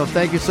 We will.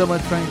 Thank you so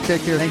much, Frank.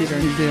 Take care. Thank you.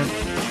 See you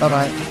soon.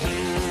 Bye-bye.